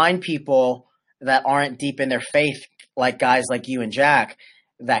you won't find people that aren't deep in their faith, like guys like you and Jack,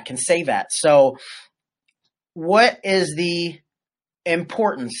 that can say that. So what is the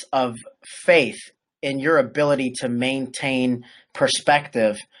importance of faith in your ability to maintain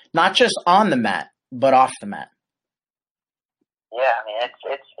perspective, not just on the mat, but off the mat? Yeah, I mean,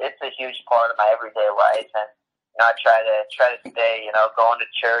 it's a huge part of my everyday life, and I try to stay, going to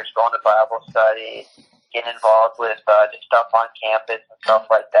church, going to Bible study, getting involved with just stuff on campus and stuff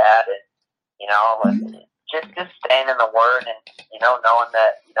like that, and just staying in the Word, and knowing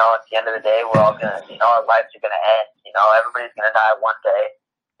that at the end of the day we're all gonna our lives are gonna end. Everybody's gonna die one day,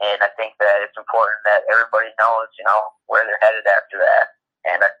 and I think that it's important that everybody knows where they're headed after that.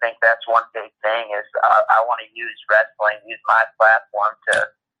 And I think that's one big thing is I want to use wrestling, use my platform to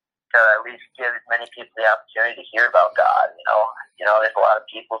at least give as many people the opportunity to hear about God. There's a lot of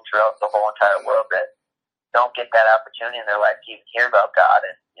people throughout the whole entire world that don't get that opportunity in their life to even hear about God,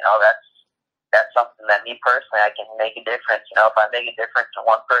 and that's something that me personally, I can make a difference. If I make a difference in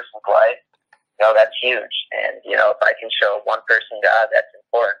one person's life, that's huge. And if I can show one person God, that's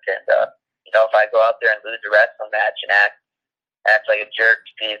important. And if I go out there and lose a wrestling match and act like a jerk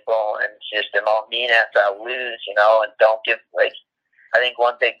to people and just am all mean after I lose, and don't give, I think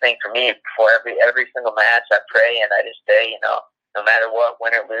one big thing for me before every single match, I pray and I just say, no matter what,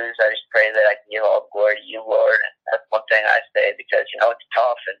 win or lose, I just pray that I can give all the glory to you, Lord. And that's one thing I say because, it's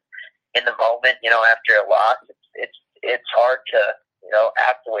tough. And in the moment, after a loss, it's hard to,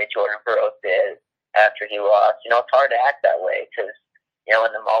 act the way Jordan Burroughs did after he lost. It's hard to act that way because, in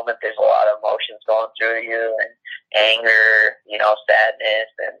the moment, there's a lot of emotions going through you and anger,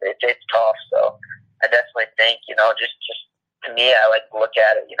 sadness, and it's tough. So I definitely think, just to me, I like to look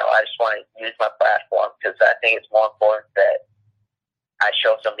at it, I just want to use my platform because I think it's more important that I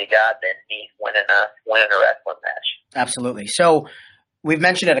show somebody God than me winning a wrestling match. Absolutely. So we've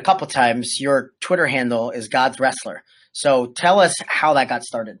mentioned it a couple times. Your Twitter handle is God's Wrestler. So tell us how that got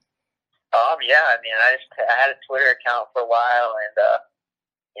started. Yeah, I mean, I had a Twitter account for a while, and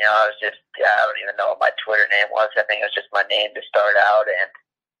I was just I don't even know what my Twitter name was. I think it was just my name to start out, and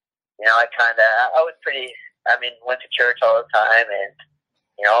I was pretty. I mean, went to church all the time, and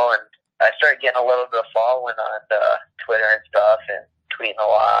and I started getting a little bit of following on Twitter and stuff, and tweeting a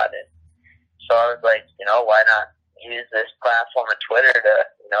lot, and so I was like, why not use this platform of Twitter to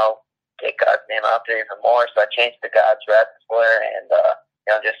get God's name out there even more? So I changed to God's Wrestler, and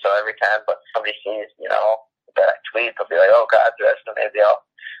just so every time somebody sees the tweet, they'll be like, oh, God's Wrestler, maybe I'll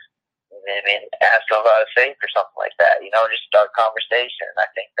ask them about his faith or something like that, just start a conversation. And I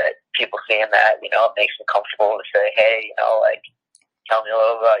think that people seeing that, it makes them comfortable to say, hey, tell me a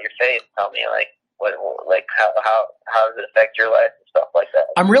little about your faith. Tell me, What, like, how does it affect your life and stuff like that?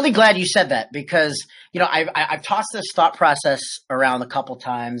 I'm really glad you said that because, I've tossed this thought process around a couple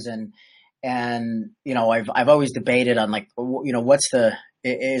times and, I've always debated on like,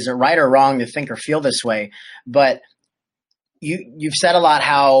 is it right or wrong to think or feel this way? But you've said a lot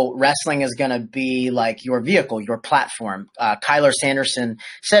how wrestling is going to be like your vehicle, your platform. Kyler Sanderson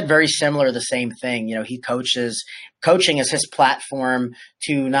said very similar, the same thing. Coaching is his platform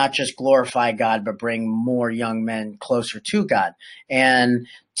to not just glorify God, but bring more young men closer to God. And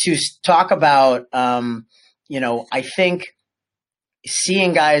to talk about, I think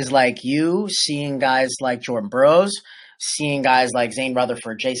seeing guys like you, seeing guys like Jordan Burroughs, seeing guys like Zane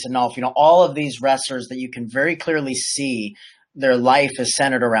Rutherford, Jason Nolf, all of these wrestlers that you can very clearly see their life is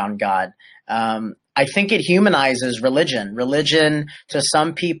centered around God. I think it humanizes religion. Religion to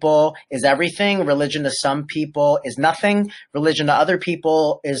some people is everything. Religion to some people is nothing. Religion to other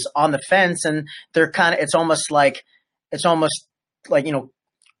people is on the fence, and they're it's almost like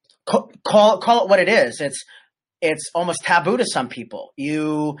call it what it is. It's almost taboo to some people.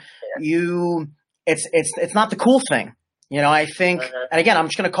 It's not the cool thing. I think, and again, I'm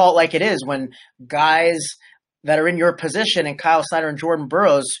just going to call it like it is. When guys that are in your position, and Kyle Snyder and Jordan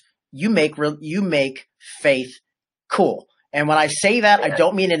Burroughs, you make faith cool. And when I say that, I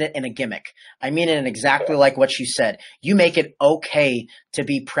don't mean it in a gimmick. I mean it in exactly like what you said. You make it okay to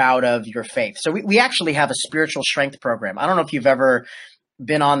be proud of your faith. So we actually have a spiritual strength program. I don't know if you've ever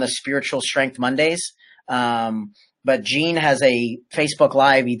been on the Spiritual Strength Mondays. But Gene has a Facebook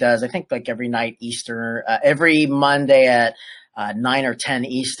Live he does, I think like every night Eastern, every Monday at 9 or 10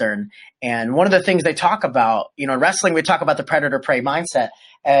 Eastern. And one of the things they talk about, in wrestling, we talk about the predator-prey mindset.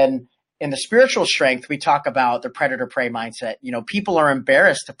 And in the spiritual strength, we talk about the predator-prey mindset. People are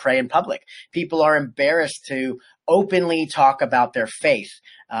embarrassed to pray in public. People are embarrassed to openly talk about their faith.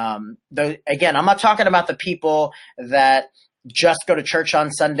 Again, I'm not talking about the people that just go to church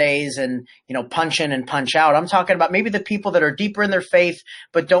on Sundays and, punch in and punch out. I'm talking about maybe the people that are deeper in their faith,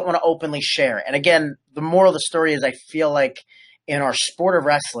 but don't want to openly share. And again, the moral of the story is I feel like in our sport of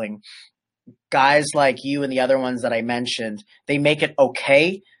wrestling, guys like you and the other ones that I mentioned, they make it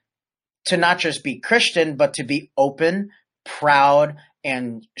okay to not just be Christian, but to be open, proud,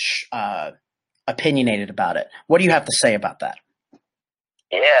 and opinionated about it. What do you have to say about that?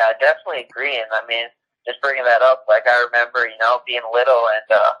 Yeah, I definitely agree. And I mean, just bringing that up, like I remember, being little and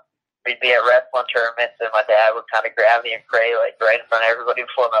we'd be at wrestling tournaments and my dad would kind of grab me and pray like right in front of everybody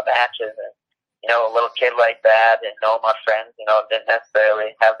before my matches. And, a little kid like that and my friends, didn't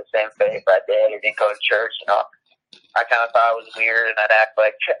necessarily have the same faith I did or didn't go to church, I kind of thought it was weird and I'd act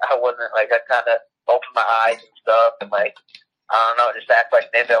like I wasn't, like I kind of opened my eyes and stuff and like, I don't know, just act like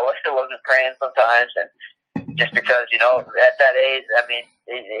maybe I wasn't praying sometimes. And just because, at that age, I mean,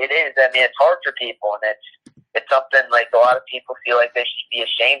 it is. I mean, it's hard for people, and it's something like a lot of people feel like they should be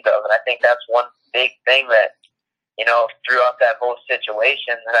ashamed of. And I think that's one big thing that, throughout that whole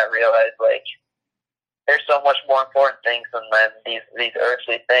situation that I realized, like, there's so much more important things than these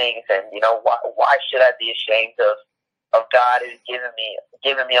earthly things. And, why should I be ashamed of God who's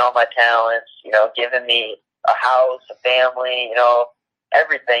given me all my talents, given me a house, a family,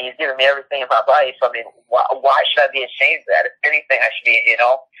 everything. He's given me everything in my life. I mean, why should I be ashamed of that? If anything, I should be,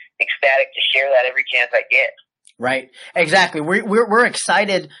 ecstatic to share that every chance I get. Right. Exactly. We're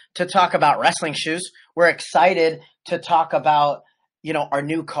excited to talk about wrestling shoes. We're excited to talk about, our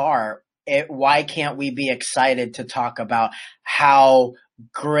new car. Why can't we be excited to talk about how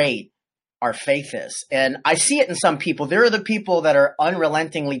great our faith is? And I see it in some people. There are the people that are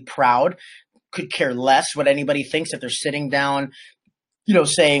unrelentingly proud, could care less what anybody thinks if they're sitting down,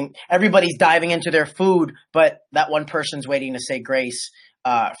 saying everybody's diving into their food, but that one person's waiting to say grace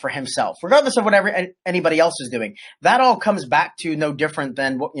for himself, regardless of whatever anybody else is doing. That all comes back to no different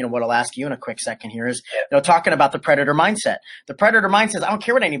than what I'll ask you in a quick second here is, talking about the predator mindset. The predator mindset, I don't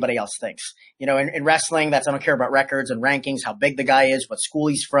care what anybody else thinks. In wrestling, I don't care about records and rankings, how big the guy is, what school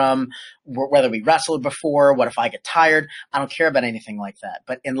he's from, whether we wrestled before, what if I get tired? I don't care about anything like that.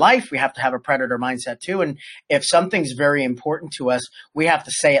 But in life, we have to have a predator mindset too. And if something's very important to us, we have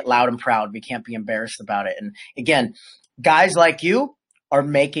to say it loud and proud. We can't be embarrassed about it. And again, guys like you are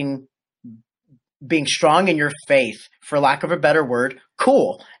making being strong in your faith, for lack of a better word,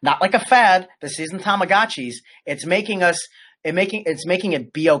 cool. Not like a fad. This isn't Tamagotchis. It's making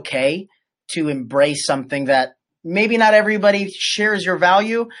it be okay to embrace something that maybe not everybody shares your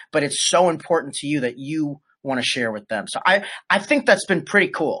value, but it's so important to you that you want to share with them. So I think that's been pretty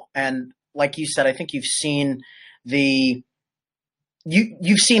cool. And like you said, I think you've seen you've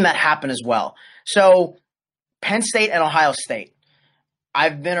seen that happen as well. So Penn State and Ohio State.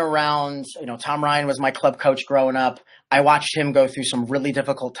 I've been around, Tom Ryan was my club coach growing up. I watched him go through some really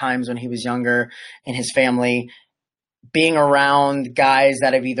difficult times when he was younger in his family. Being around guys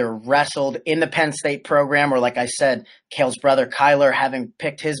that have either wrestled in the Penn State program or, like I said, Cale's brother Kyler, having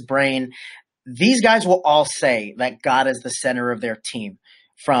picked his brain, these guys will all say that God is the center of their team,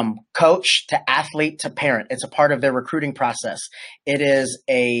 from coach to athlete to parent. It's a part of their recruiting process. It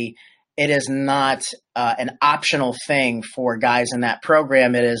is not an optional thing for guys in that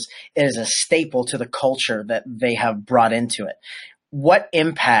program. It is a staple to the culture that they have brought into it. What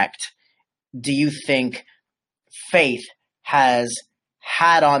impact do you think faith has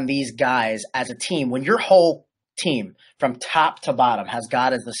had on these guys as a team when your whole team from top to bottom has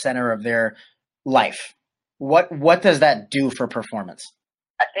God as the center of their life? What does that do for performance?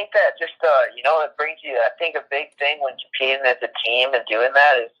 I think that just, it brings you, I think a big thing when competing as a team and doing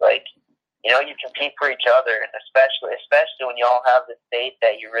that is like, you compete for each other, and especially when you all have this faith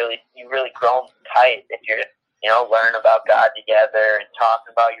that you really grown tight. If you're, learn about God together and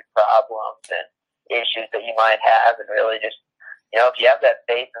talking about your problems and issues that you might have, and really just, if you have that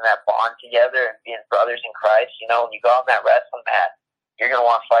faith and that bond together and being brothers in Christ, when you go on that wrestling mat, you're going to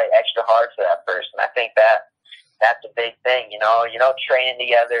want to fight extra hard for that person. I think that's a big thing. Training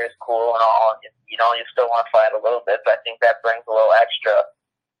together is cool and all. You still want to fight a little bit, but I think that brings a little extra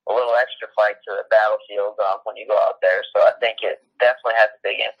fight to the battlefield when you go out there. So I think it definitely has a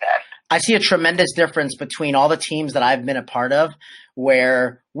big impact. I see a tremendous difference between all the teams that I've been a part of,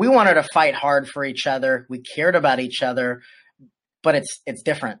 where we wanted to fight hard for each other. We cared about each other, but it's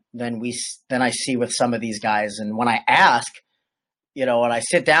different than I see with some of these guys. And when I ask, when I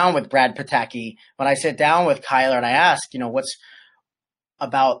sit down with Brad Pataki, when I sit down with Kyler and I ask, what's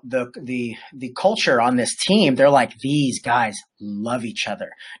about the culture on this team, they're like, these guys love each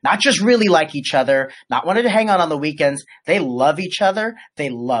other. Not just really like each other, not wanting to hang out on the weekends. They love each other. They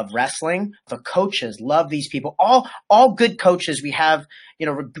love wrestling. The coaches love these people. All good coaches. We have,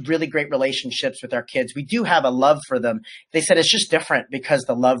 really great relationships with our kids. We do have a love for them. They said it's just different because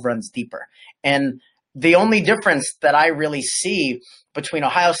the love runs deeper. And the only difference that I really see between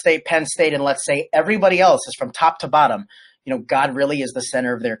Ohio State, Penn State, and let's say everybody else is from top to bottom. God really is the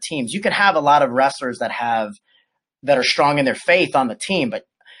center of their teams. You can have a lot of wrestlers that are strong in their faith on the team, but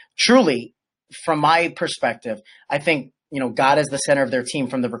truly, from my perspective, I think, God is the center of their team,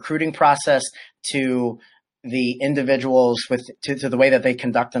 from the recruiting process to the individuals to the way that they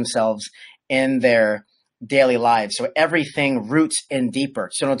conduct themselves in their daily lives. So everything roots in deeper.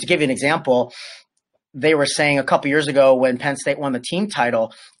 So to give you an example, they were saying a couple years ago when Penn State won the team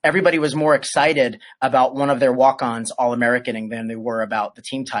title, everybody was more excited about one of their walk-ons All-Americaning than they were about the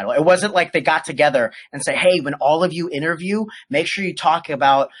team title. It wasn't like they got together and say, hey, when all of you interview, make sure you talk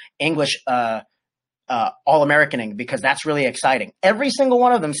about English All-Americaning, because that's really exciting. Every single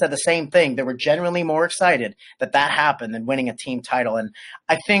one of them said the same thing. They were genuinely more excited that happened than winning a team title. And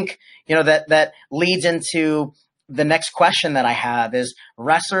I think, that leads into the next question that I have is,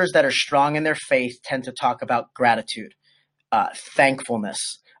 wrestlers that are strong in their faith tend to talk about gratitude, thankfulness,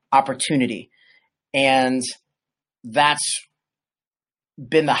 opportunity. And that's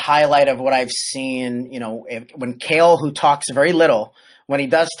been the highlight of what I've seen, when Cale, who talks very little, when he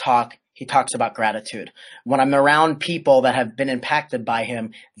does talk, he talks about gratitude. When I'm around people that have been impacted by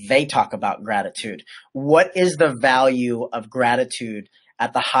him, they talk about gratitude. What is the value of gratitude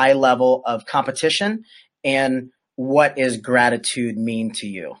at the high level of competition, and what is gratitude mean to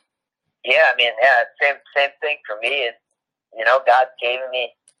you? Yeah, same thing for me. Is God gave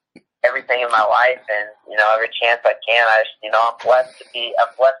me everything in my life, and every chance I can, I'm blessed to be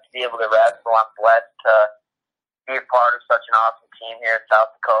able to wrestle. I'm blessed to be a part of such an awesome team here in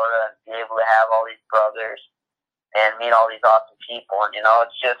South Dakota, and be able to have all these brothers and meet all these awesome people. And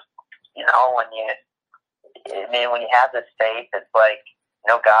it's just when you have this faith, it's like,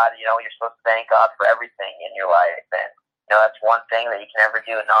 God, you're supposed to thank God for everything in your life. And, that's one thing that you can never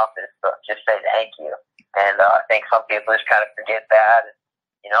do enough is to just say thank you. And I think some people just kind of forget that. And,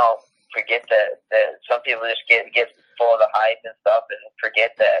 forget that some people just get full of the hype and stuff and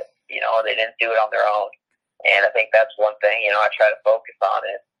forget that, they didn't do it on their own. And I think that's one thing, I try to focus on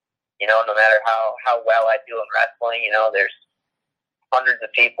it. No matter how well I do in wrestling, there's hundreds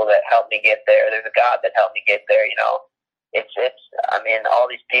of people that helped me get there. There's a God that helped me get there, all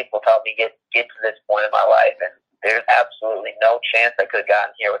these people helped me get to this point in my life, and there's absolutely no chance I could have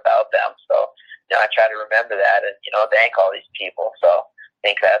gotten here without them. So, I try to remember that and, thank all these people. So I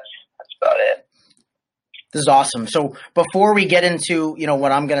think that's about it. This is awesome. So before we get into,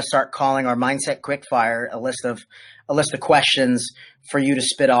 what I'm going to start calling our Mindset Quickfire, a list of questions for you to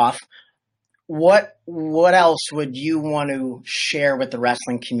spit off, what else would you want to share with the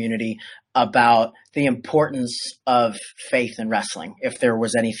wrestling community about the importance of faith in wrestling, if there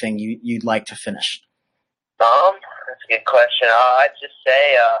was anything you'd like to finish? That's a good question. I'd just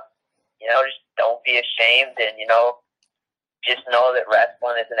say, just don't be ashamed, and, just know that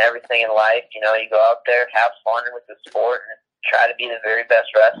wrestling isn't everything in life. You go out there, have fun with the sport, and try to be the very best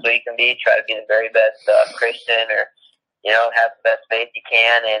wrestler you can be. Try to be the very best Christian, or, have the best faith you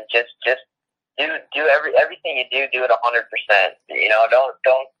can, and just do everything you do it 100%.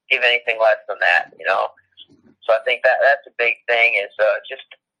 Don't give anything less than that. So I think that's a big thing, is just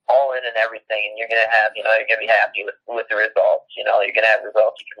all in and everything, and you're gonna have, you're gonna be happy with the results. You're gonna have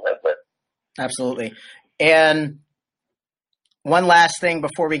results you can live with. Absolutely. And one last thing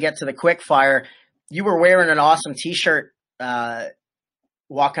before we get to the quick fire, you were wearing an awesome T-shirt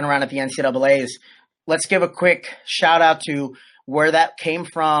walking around at the NCAAs. Let's give a quick shout out to where that came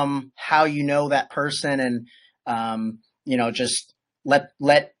from, how you know that person, and just let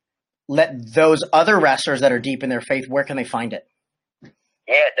those other wrestlers that are deep in their faith, where can they find it?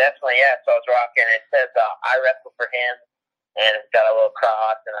 Yeah, definitely. Yeah, so I was rocking. It says I wrestle for him, and it's got a little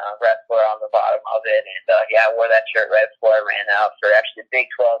cross and a wrestler on the bottom of it. And I wore that shirt right before I ran out for actually the Big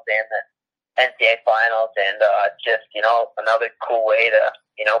 12 and the NCAA finals, and just another cool way to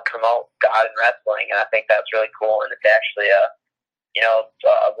promote God in wrestling. And I think that's really cool. And it's actually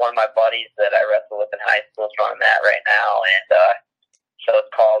one of my buddies that I wrestle with in high school is running that right now, and so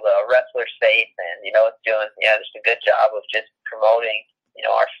it's called Wrestler's Faith, and it's doing just a good job of just promoting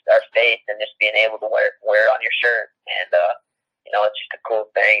our faith, and just being able to wear it on your shirt, and it's just a cool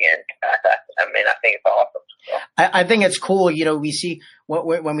thing, and I think it's awesome. So. I think it's cool. We see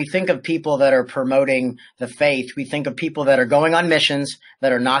when we think of people that are promoting the faith, we think of people that are going on missions,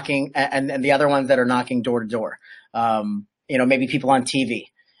 that are knocking, and the other ones that are knocking door to door. Maybe people on TV.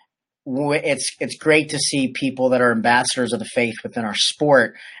 It's great to see people that are ambassadors of the faith within our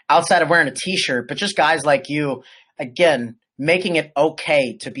sport, outside of wearing a T-shirt, but just guys like you, again, making it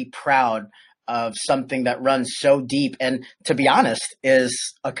okay to be proud of something that runs so deep and, to be honest,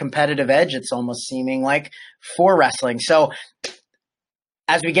 is a competitive edge, it's almost seeming like, for wrestling. So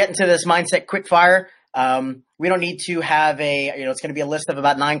as we get into this mindset quickfire, we don't need to have it's going to be a list of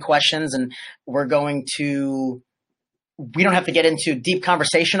about 9 questions, and we don't have to get into deep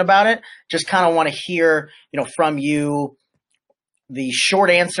conversation about it. Just kind of want to hear, from you the short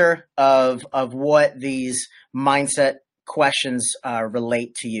answer of what these mindset questions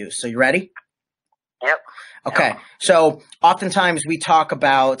relate to you. So you ready? Yep. Okay. So oftentimes we talk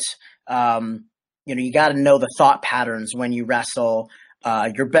about, you got to know the thought patterns when you wrestle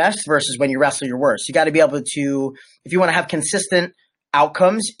your best versus when you wrestle your worst. You got to be able to, if you want to have consistent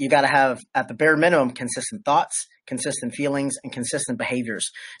outcomes, you got to have, at the bare minimum, consistent thoughts, consistent feelings, and consistent behaviors.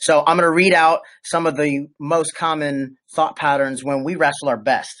 So I'm going to read out some of the most common thought patterns when we wrestle our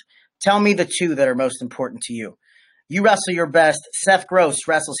best. Tell me the 2 that are most important to you. You wrestle your best. Seth Gross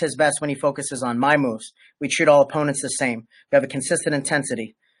wrestles his best when he focuses on my moves. We treat all opponents the same. We have a consistent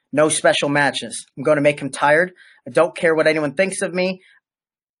intensity. No special matches. I'm going to make him tired. I don't care what anyone thinks of me.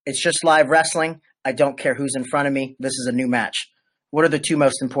 It's just live wrestling. I don't care who's in front of me. This is a new match. What are the 2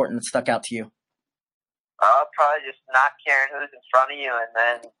 most important that stuck out to you? Probably just not caring who's in front of you, and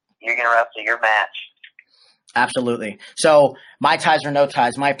then you're going to wrestle your match. Absolutely. So my ties or no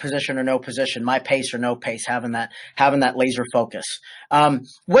ties, my position or no position, my pace or no pace, having that laser focus.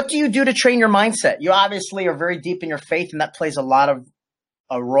 What do you do to train your mindset? You obviously are very deep in your faith, and that plays a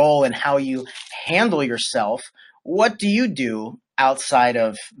role in how you handle yourself. What do you do outside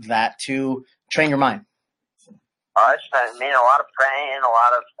of that to train your mind? A lot of praying,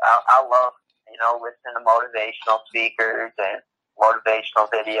 I love, listening to motivational speakers and motivational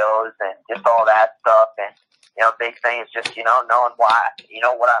videos and just all that stuff. And, big thing is just, knowing why,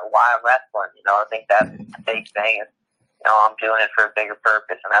 why I'm wrestling. I think that's the big thing is, I'm doing it for a bigger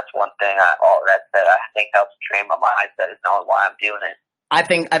purpose. And that's one thing I think helps train my mindset, is knowing why I'm doing it. I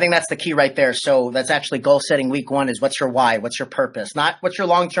think that's the key right there. So that's actually goal setting week 1 is what's your why? What's your purpose? Not what's your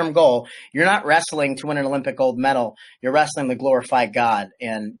long-term goal. You're not wrestling to win an Olympic gold medal. You're wrestling to glorify God.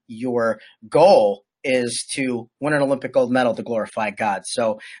 And your goal is to win an Olympic gold medal to glorify God.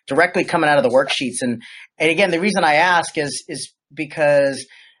 So directly coming out of the worksheets. And again, the reason I ask is because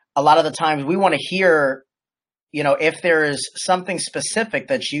a lot of the times we want to hear, if there is something specific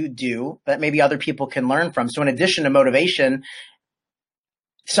that you do that maybe other people can learn from. So in addition to motivation,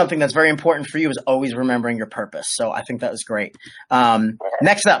 something that's very important for you is always remembering your purpose. So I think that was great.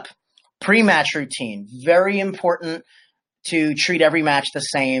 Next up, pre-match routine. Very important to treat every match the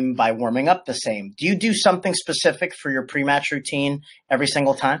same by warming up the same. Do you do something specific for your pre-match routine every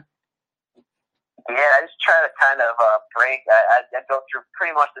single time? Yeah, I just try to kind of break. I go through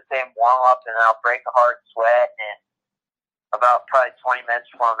pretty much the same warm-up, and then I'll break a hard sweat, and about probably 20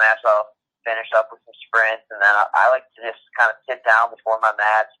 minutes before my match, I'll finish up with some sprints, and then I like to just kind of sit down before my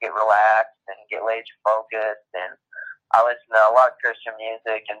match, get relaxed, and get laser focused, and I listen to a lot of Christian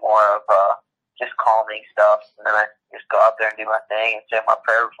music and more of just calming stuff, and then I just go out there and do my thing and say my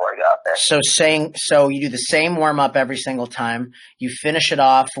prayer before I go out there. So you do the same warm-up every single time. You finish it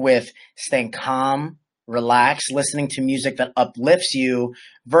off with staying calm, relaxed, listening to music that uplifts you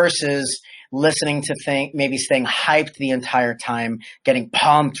versus listening to maybe staying hyped the entire time, getting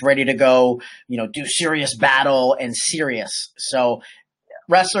pumped, ready to go, do serious battle and serious. So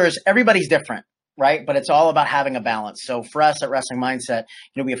wrestlers, everybody's different, right? But it's all about having a balance. So for us at Wrestling Mindset,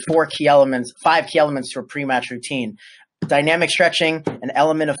 we have 5 key elements to a pre-match routine: dynamic stretching, an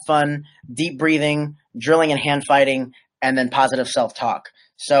element of fun, deep breathing, drilling and hand fighting, and then positive self-talk.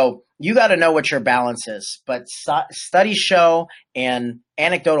 So you got to know what your balance is, but studies show and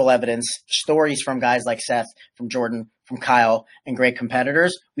anecdotal evidence, stories from guys like Seth, from Jordan, from Kyle, and great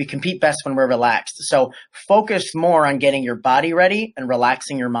competitors, we compete best when we're relaxed. So focus more on getting your body ready and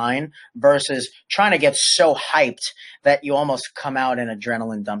relaxing your mind versus trying to get so hyped that you almost come out and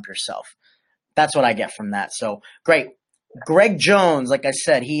adrenaline dump yourself. That's what I get from that. So great. Greg Jones, like I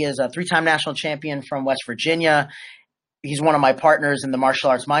said, he is a 3-time national champion from West Virginia. He's one of my partners in the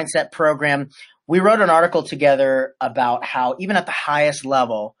Martial Arts Mindset program. We wrote an article together about how even at the highest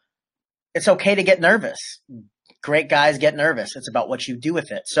level, it's okay to get nervous. Great guys get nervous. It's about what you do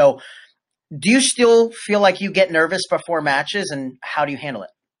with it. So do you still feel like you get nervous before matches, and how do you handle it?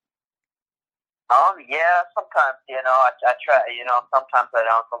 Yeah, sometimes, I try, sometimes I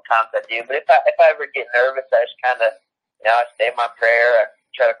don't, sometimes I do. But if I ever get nervous, I just kind of, I say my prayer, I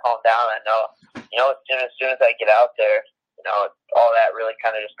try to calm down. I know, as soon as I get out there, all that really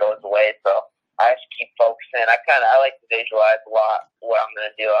kind of just goes away. So I just keep focusing. I like to visualize a lot what I'm going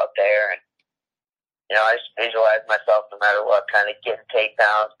to do out there. And, I just visualize myself no matter what, kind of getting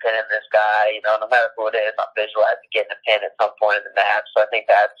takedowns, pinning this guy, no matter who it is, I'm visualizing getting a pin at some point in the match. So I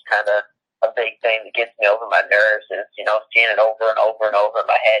think that's kind of a big thing that gets me over my nerves is, seeing it over and over and over in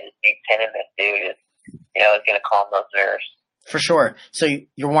my head is me pinning this dude is, is going to calm those nerves. For sure. So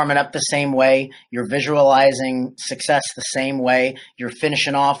you're warming up the same way. You're visualizing success the same way. You're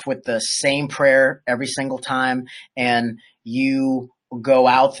finishing off with the same prayer every single time. And you go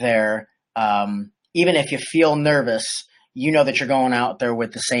out there, even if you feel nervous, you know that you're going out there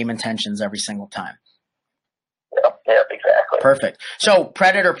with the same intentions every single time. Yep, exactly. Perfect. So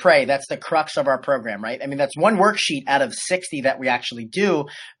Predator Prey, that's the crux of our program, right? I mean, that's one worksheet out of 60 that we actually do,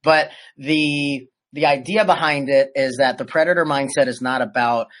 but the idea behind it is that the Predator mindset is not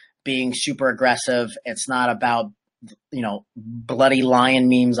about being super aggressive. It's not about, bloody lion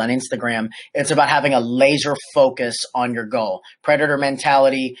memes on Instagram. It's about having a laser focus on your goal. Predator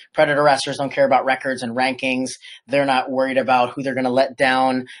mentality. Predator wrestlers don't care about records and rankings. They're not worried about who they're going to let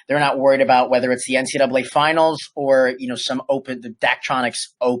down. They're not worried about whether it's the NCAA finals or, the Daktronics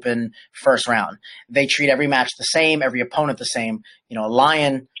Open first round. They treat every match the same, every opponent the same. A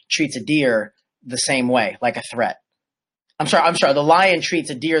lion treats a deer the same way, like a threat. I'm sorry. The lion treats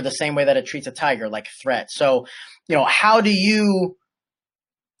a deer the same way that it treats a tiger, like a threat. So, how would you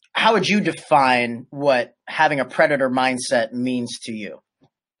define what having a predator mindset means to you?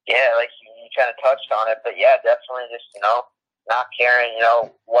 Yeah, like you kind of touched on it, but yeah, definitely just, not caring,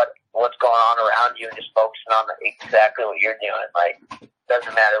 what's going on around you and just focusing on exactly what you're doing. Like,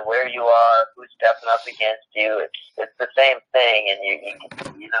 doesn't matter where you are, who's stepping up against you. It's the same thing, and you got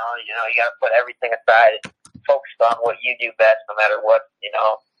to put everything aside and focus on what you do best, no matter what.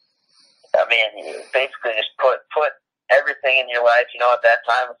 I mean, you basically just put everything in your life, at that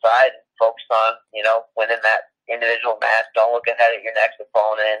time aside, and focus on winning that individual match. Don't look ahead at your next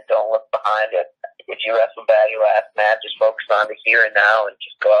opponent. Don't look behind it. If you wrestle bad your last match, just focus on the here and now, and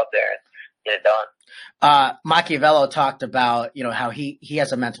just go out there and get it done. Machiavello talked about, how he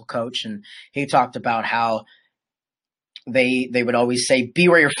has a mental coach, and he talked about how they would always say, be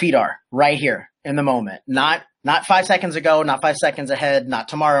where your feet are, right here in the moment, not 5 seconds ago, not 5 seconds ahead, not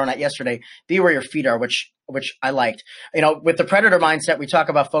tomorrow, not yesterday. Be where your feet are, which I liked. With the Predator mindset, we talk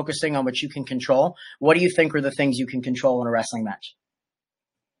about focusing on what you can control. What do you think are the things you can control in a wrestling match?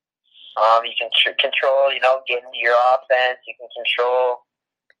 You can control, getting to your offense. You can control,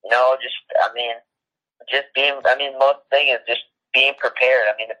 most thing is just being prepared.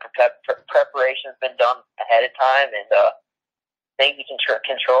 I mean, the preparation's been done ahead of time, and things you can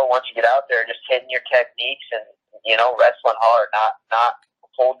control once you get out there, just hitting your techniques and, wrestling hard, not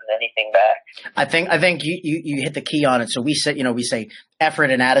holding anything back. I think you hit the key on it. So we say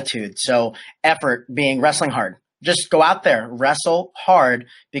effort and attitude. So effort being wrestling hard. Just go out there, wrestle hard,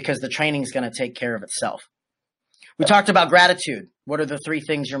 because the training is going to take care of itself. We talked about gratitude. What are the 3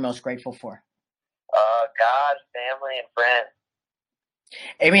 things you're most grateful for? God, family, and friends.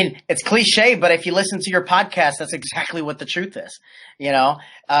 I mean, it's cliche, but if you listen to your podcast, that's exactly what the truth is. You know,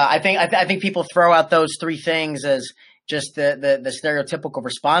 I think people throw out those 3 things as just the stereotypical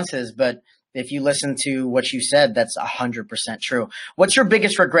responses, but if you listen to what you said, that's 100% true. What's your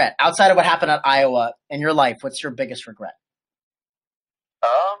biggest regret outside of what happened at Iowa in your life? What's your biggest regret?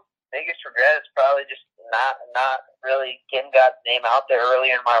 Biggest regret is probably just not really getting God's name out there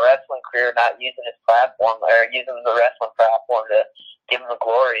earlier in my wrestling career, not using his platform or using the wrestling platform to give him the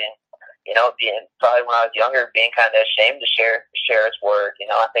glory. And, you know, being probably when I was younger, being kind of ashamed to share his word.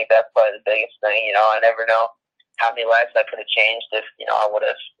 You know, I think that's probably the biggest thing. You know, I never know how many lives I could have changed if, you know, I would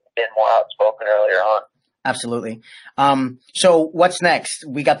have been more outspoken earlier on. Absolutely. So what's next?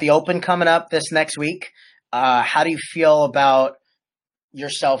 We got the Open coming up this next week. How do you feel about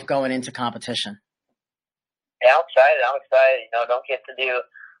yourself going into competition? Yeah, I'm excited. You know, don't get to do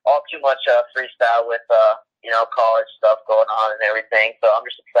all too much freestyle with, you know, college stuff going on and everything. So I'm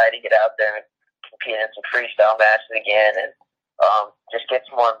just excited to get out there and compete in some freestyle matches again, and just get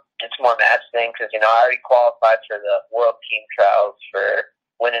some more match things. Because, you know, I already qualified for the World Team Trials for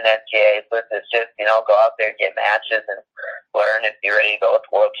winning NCAA. But it's just, you know, go out there, get matches, and learn and be ready to go with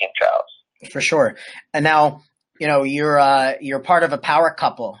the World Team Trials. For sure. And now, you know, you're part of a power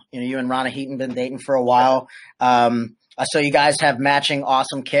couple. You know, you and Rana Heaton been dating for a while. So you guys have matching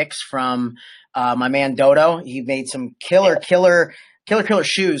awesome kicks from my man Dodo. He made some killer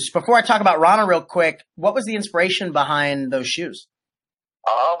shoes. Before I talk about Rana real quick, what was the inspiration behind those shoes?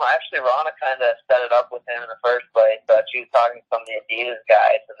 Actually, Rana kind of set it up with him in the first place. She was talking to some of the Adidas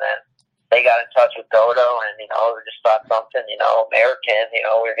guys, and then they got in touch with Dodo, and, you know, we just thought something, you know, American. You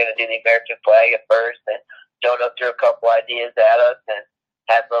know, we were going to do the American flag at first, and Dodo threw a couple ideas at us and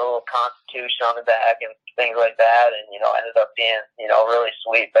had the little Constitution on the back and things like that, and, you know, ended up being, you know, really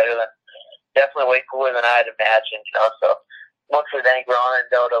sweet, definitely way cooler than I had imagined, you know. So mostly thank Ron and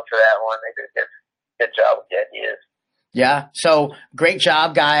Dodo for that one. They did a good job with the ideas. Yeah. So great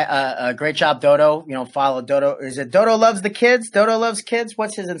job, guy. Great job, Dodo. You know, follow Dodo. Is it Dodo Loves the Kids? Dodo Loves Kids?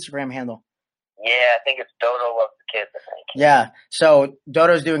 What's his Instagram handle? Yeah, I think it's Dodo Loves the Kids, I think. Yeah. So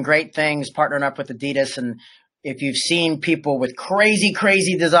Dodo's doing great things, partnering up with Adidas. And if you've seen people with crazy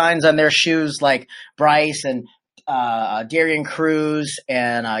designs on their shoes, like Bryce and Darian Cruz,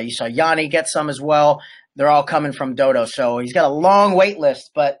 and you saw Yanni get some as well, they're all coming from Dodo. So he's got a long wait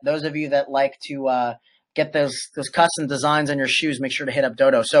list. But those of you that like to get those custom designs on your shoes, make sure to hit up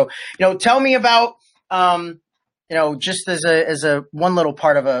Dodo. So, you know, tell me about, you know, just as a one little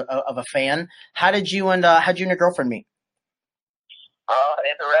part of a fan, how did you and your girlfriend meet?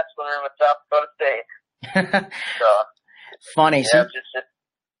 In the wrestling room at South Dakota State. So funny.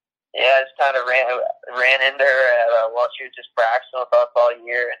 Yeah, just kind of ran into her while she was just practicing with us all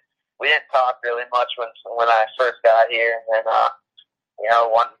year, and we didn't talk really much when I first got here. And then, you know,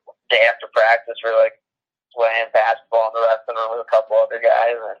 one day after practice, we're like playing basketball in the wrestling room with a couple other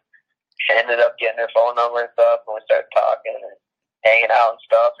guys, and she ended up getting her phone number and stuff, and we started talking and hanging out and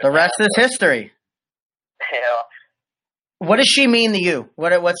stuff. The rest is history. You know. What does she mean to you?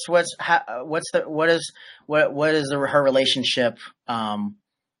 What is her relationship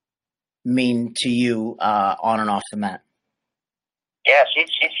mean to you on and off the mat? Yeah, she's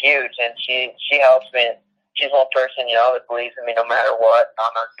huge, and she helps me. She's one person, you know, that believes in me no matter what.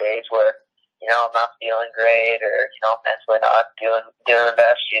 On those days where, you know, I'm not feeling great or, you know, mentally not doing the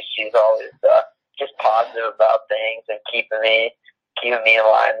best, she's always just positive about things and keeping me in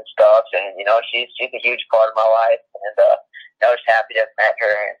line and stuff. And, you know, she's a huge part of my life, and I was happy to have met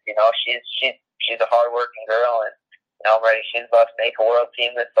her. And, you know, she's a hardworking girl, and, you know, I'm ready. She's about to make a world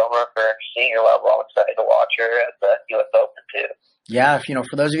team this summer for senior level. I'm excited to watch her at the U.S. Open too. Yeah, you know,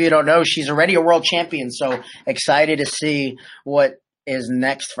 for those of you who don't know, she's already a world champion. So excited to see what is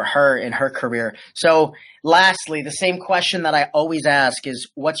next for her in her career. So lastly, the same question that I always ask is,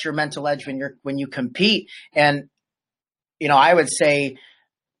 what's your mental edge when you compete? And, you know, I would say,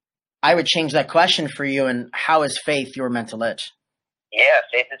 I would change that question for you. And how is faith your mental edge? Yeah,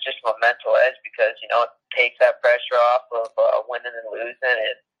 faith is just my mental edge because, you know, it takes that pressure off of winning and losing,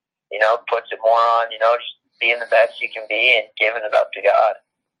 and, you know, puts it more on, you know, just being the best you can be and giving it up to God.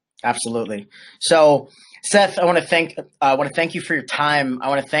 Absolutely. So, Seth, I want to thank you for your time. I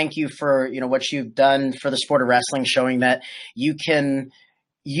want to thank you for, you know, what you've done for the sport of wrestling, showing that you can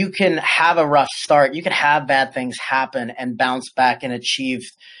have a rough start, you can have bad things happen and bounce back and achieve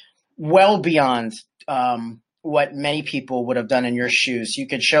well beyond what many people would have done in your shoes. You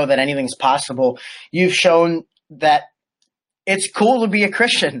could show that anything's possible. You've shown that it's cool to be a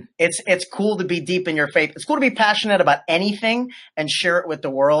Christian. It's cool to be deep in your faith. It's cool to be passionate about anything and share it with the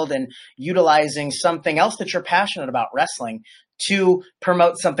world, and utilizing something else that you're passionate about, wrestling, to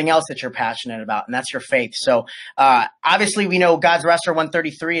promote something else that you're passionate about, and that's your faith. So obviously we know God's Wrestler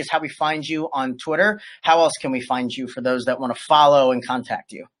 133 is how we find you on Twitter. How else can we find you for those that want to follow and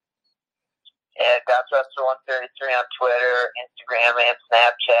contact you? Yeah, God's Wrestler 133 on Twitter, Instagram, and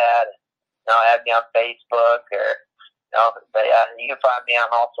Snapchat. Add me on Facebook but yeah, you can find me on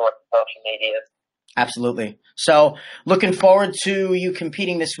all sorts of social media. Absolutely. So looking forward to you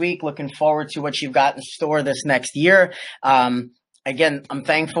competing this week, looking forward to what you've got in store this next year. Again, I'm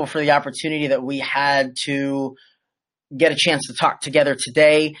thankful for the opportunity that we had to get a chance to talk together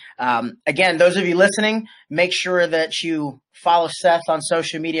today. Again, those of you listening, make sure that you follow Seth on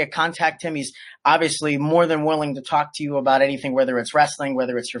social media, contact him. He's obviously more than willing to talk to you about anything, whether it's wrestling,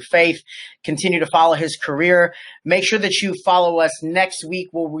 whether it's your faith. Continue to follow his career. Make sure that you follow us next week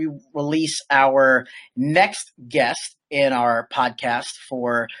where we release our next guest in our podcast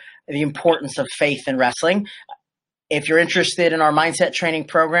for the importance of faith in wrestling. If you're interested in our mindset training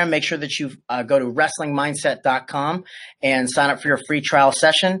program, make sure that you go to wrestlingmindset.com and sign up for your free trial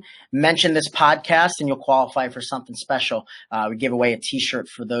session. Mention this podcast and you'll qualify for something special. We give away a t-shirt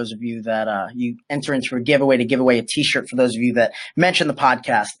for those of you that you enter into a giveaway to give away a t-shirt for those of you that mention the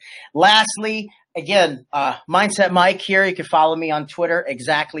podcast. Lastly, again, Mindset Mike here. You can follow me on Twitter.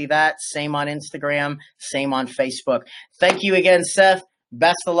 Exactly that. Same on Instagram. Same on Facebook. Thank you again, Seth.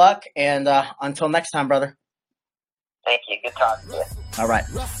 Best of luck. And until next time, brother. Thank you. Good talking to you. All right.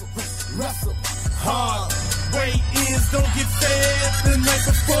 Wrestle hard. Weigh-ins don't get fed the night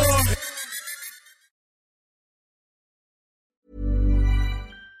before.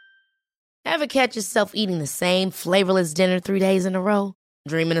 Ever catch yourself eating the same flavorless dinner 3 days in a row?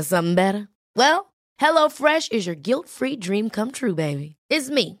 Dreaming of something better? Well, HelloFresh is your guilt-free dream come true, baby. It's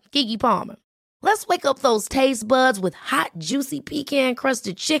me, Keke Palmer. Let's wake up those taste buds with hot, juicy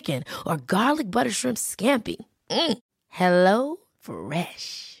pecan-crusted chicken or garlic butter shrimp scampi. Hello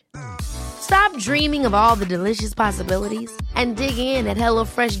Fresh. Stop dreaming of all the delicious possibilities and dig in at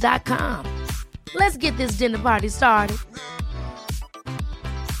HelloFresh.com. Let's get this dinner party started.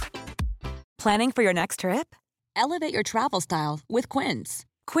 Planning for your next trip? Elevate your travel style with Quince.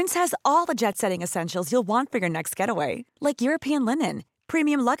 Quince has all the jet-setting essentials you'll want for your next getaway, like European linen,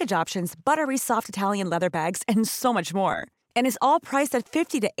 premium luggage options, buttery soft Italian leather bags, and so much more. And is all priced at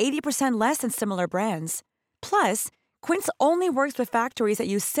 50 to 80% less than similar brands. Plus, Quince only works with factories that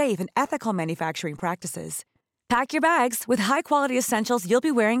use safe and ethical manufacturing practices. Pack your bags with high-quality essentials you'll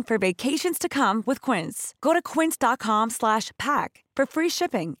be wearing for vacations to come with Quince. Go to quince.com/pack for free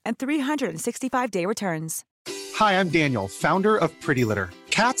shipping and 365-day returns. Hi, I'm Daniel, founder of Pretty Litter.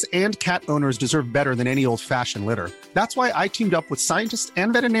 Cats and cat owners deserve better than any old-fashioned litter. That's why I teamed up with scientists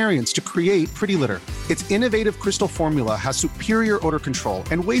and veterinarians to create Pretty Litter. Its innovative crystal formula has superior odor control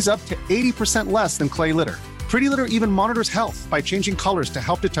and weighs up to 80% less than clay litter. Pretty Litter even monitors health by changing colors to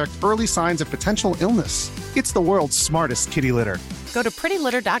help detect early signs of potential illness. It's the world's smartest kitty litter. Go to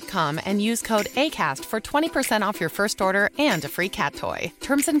prettylitter.com and use code ACAST for 20% off your first order and a free cat toy.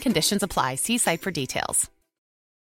 Terms and conditions apply. See site for details.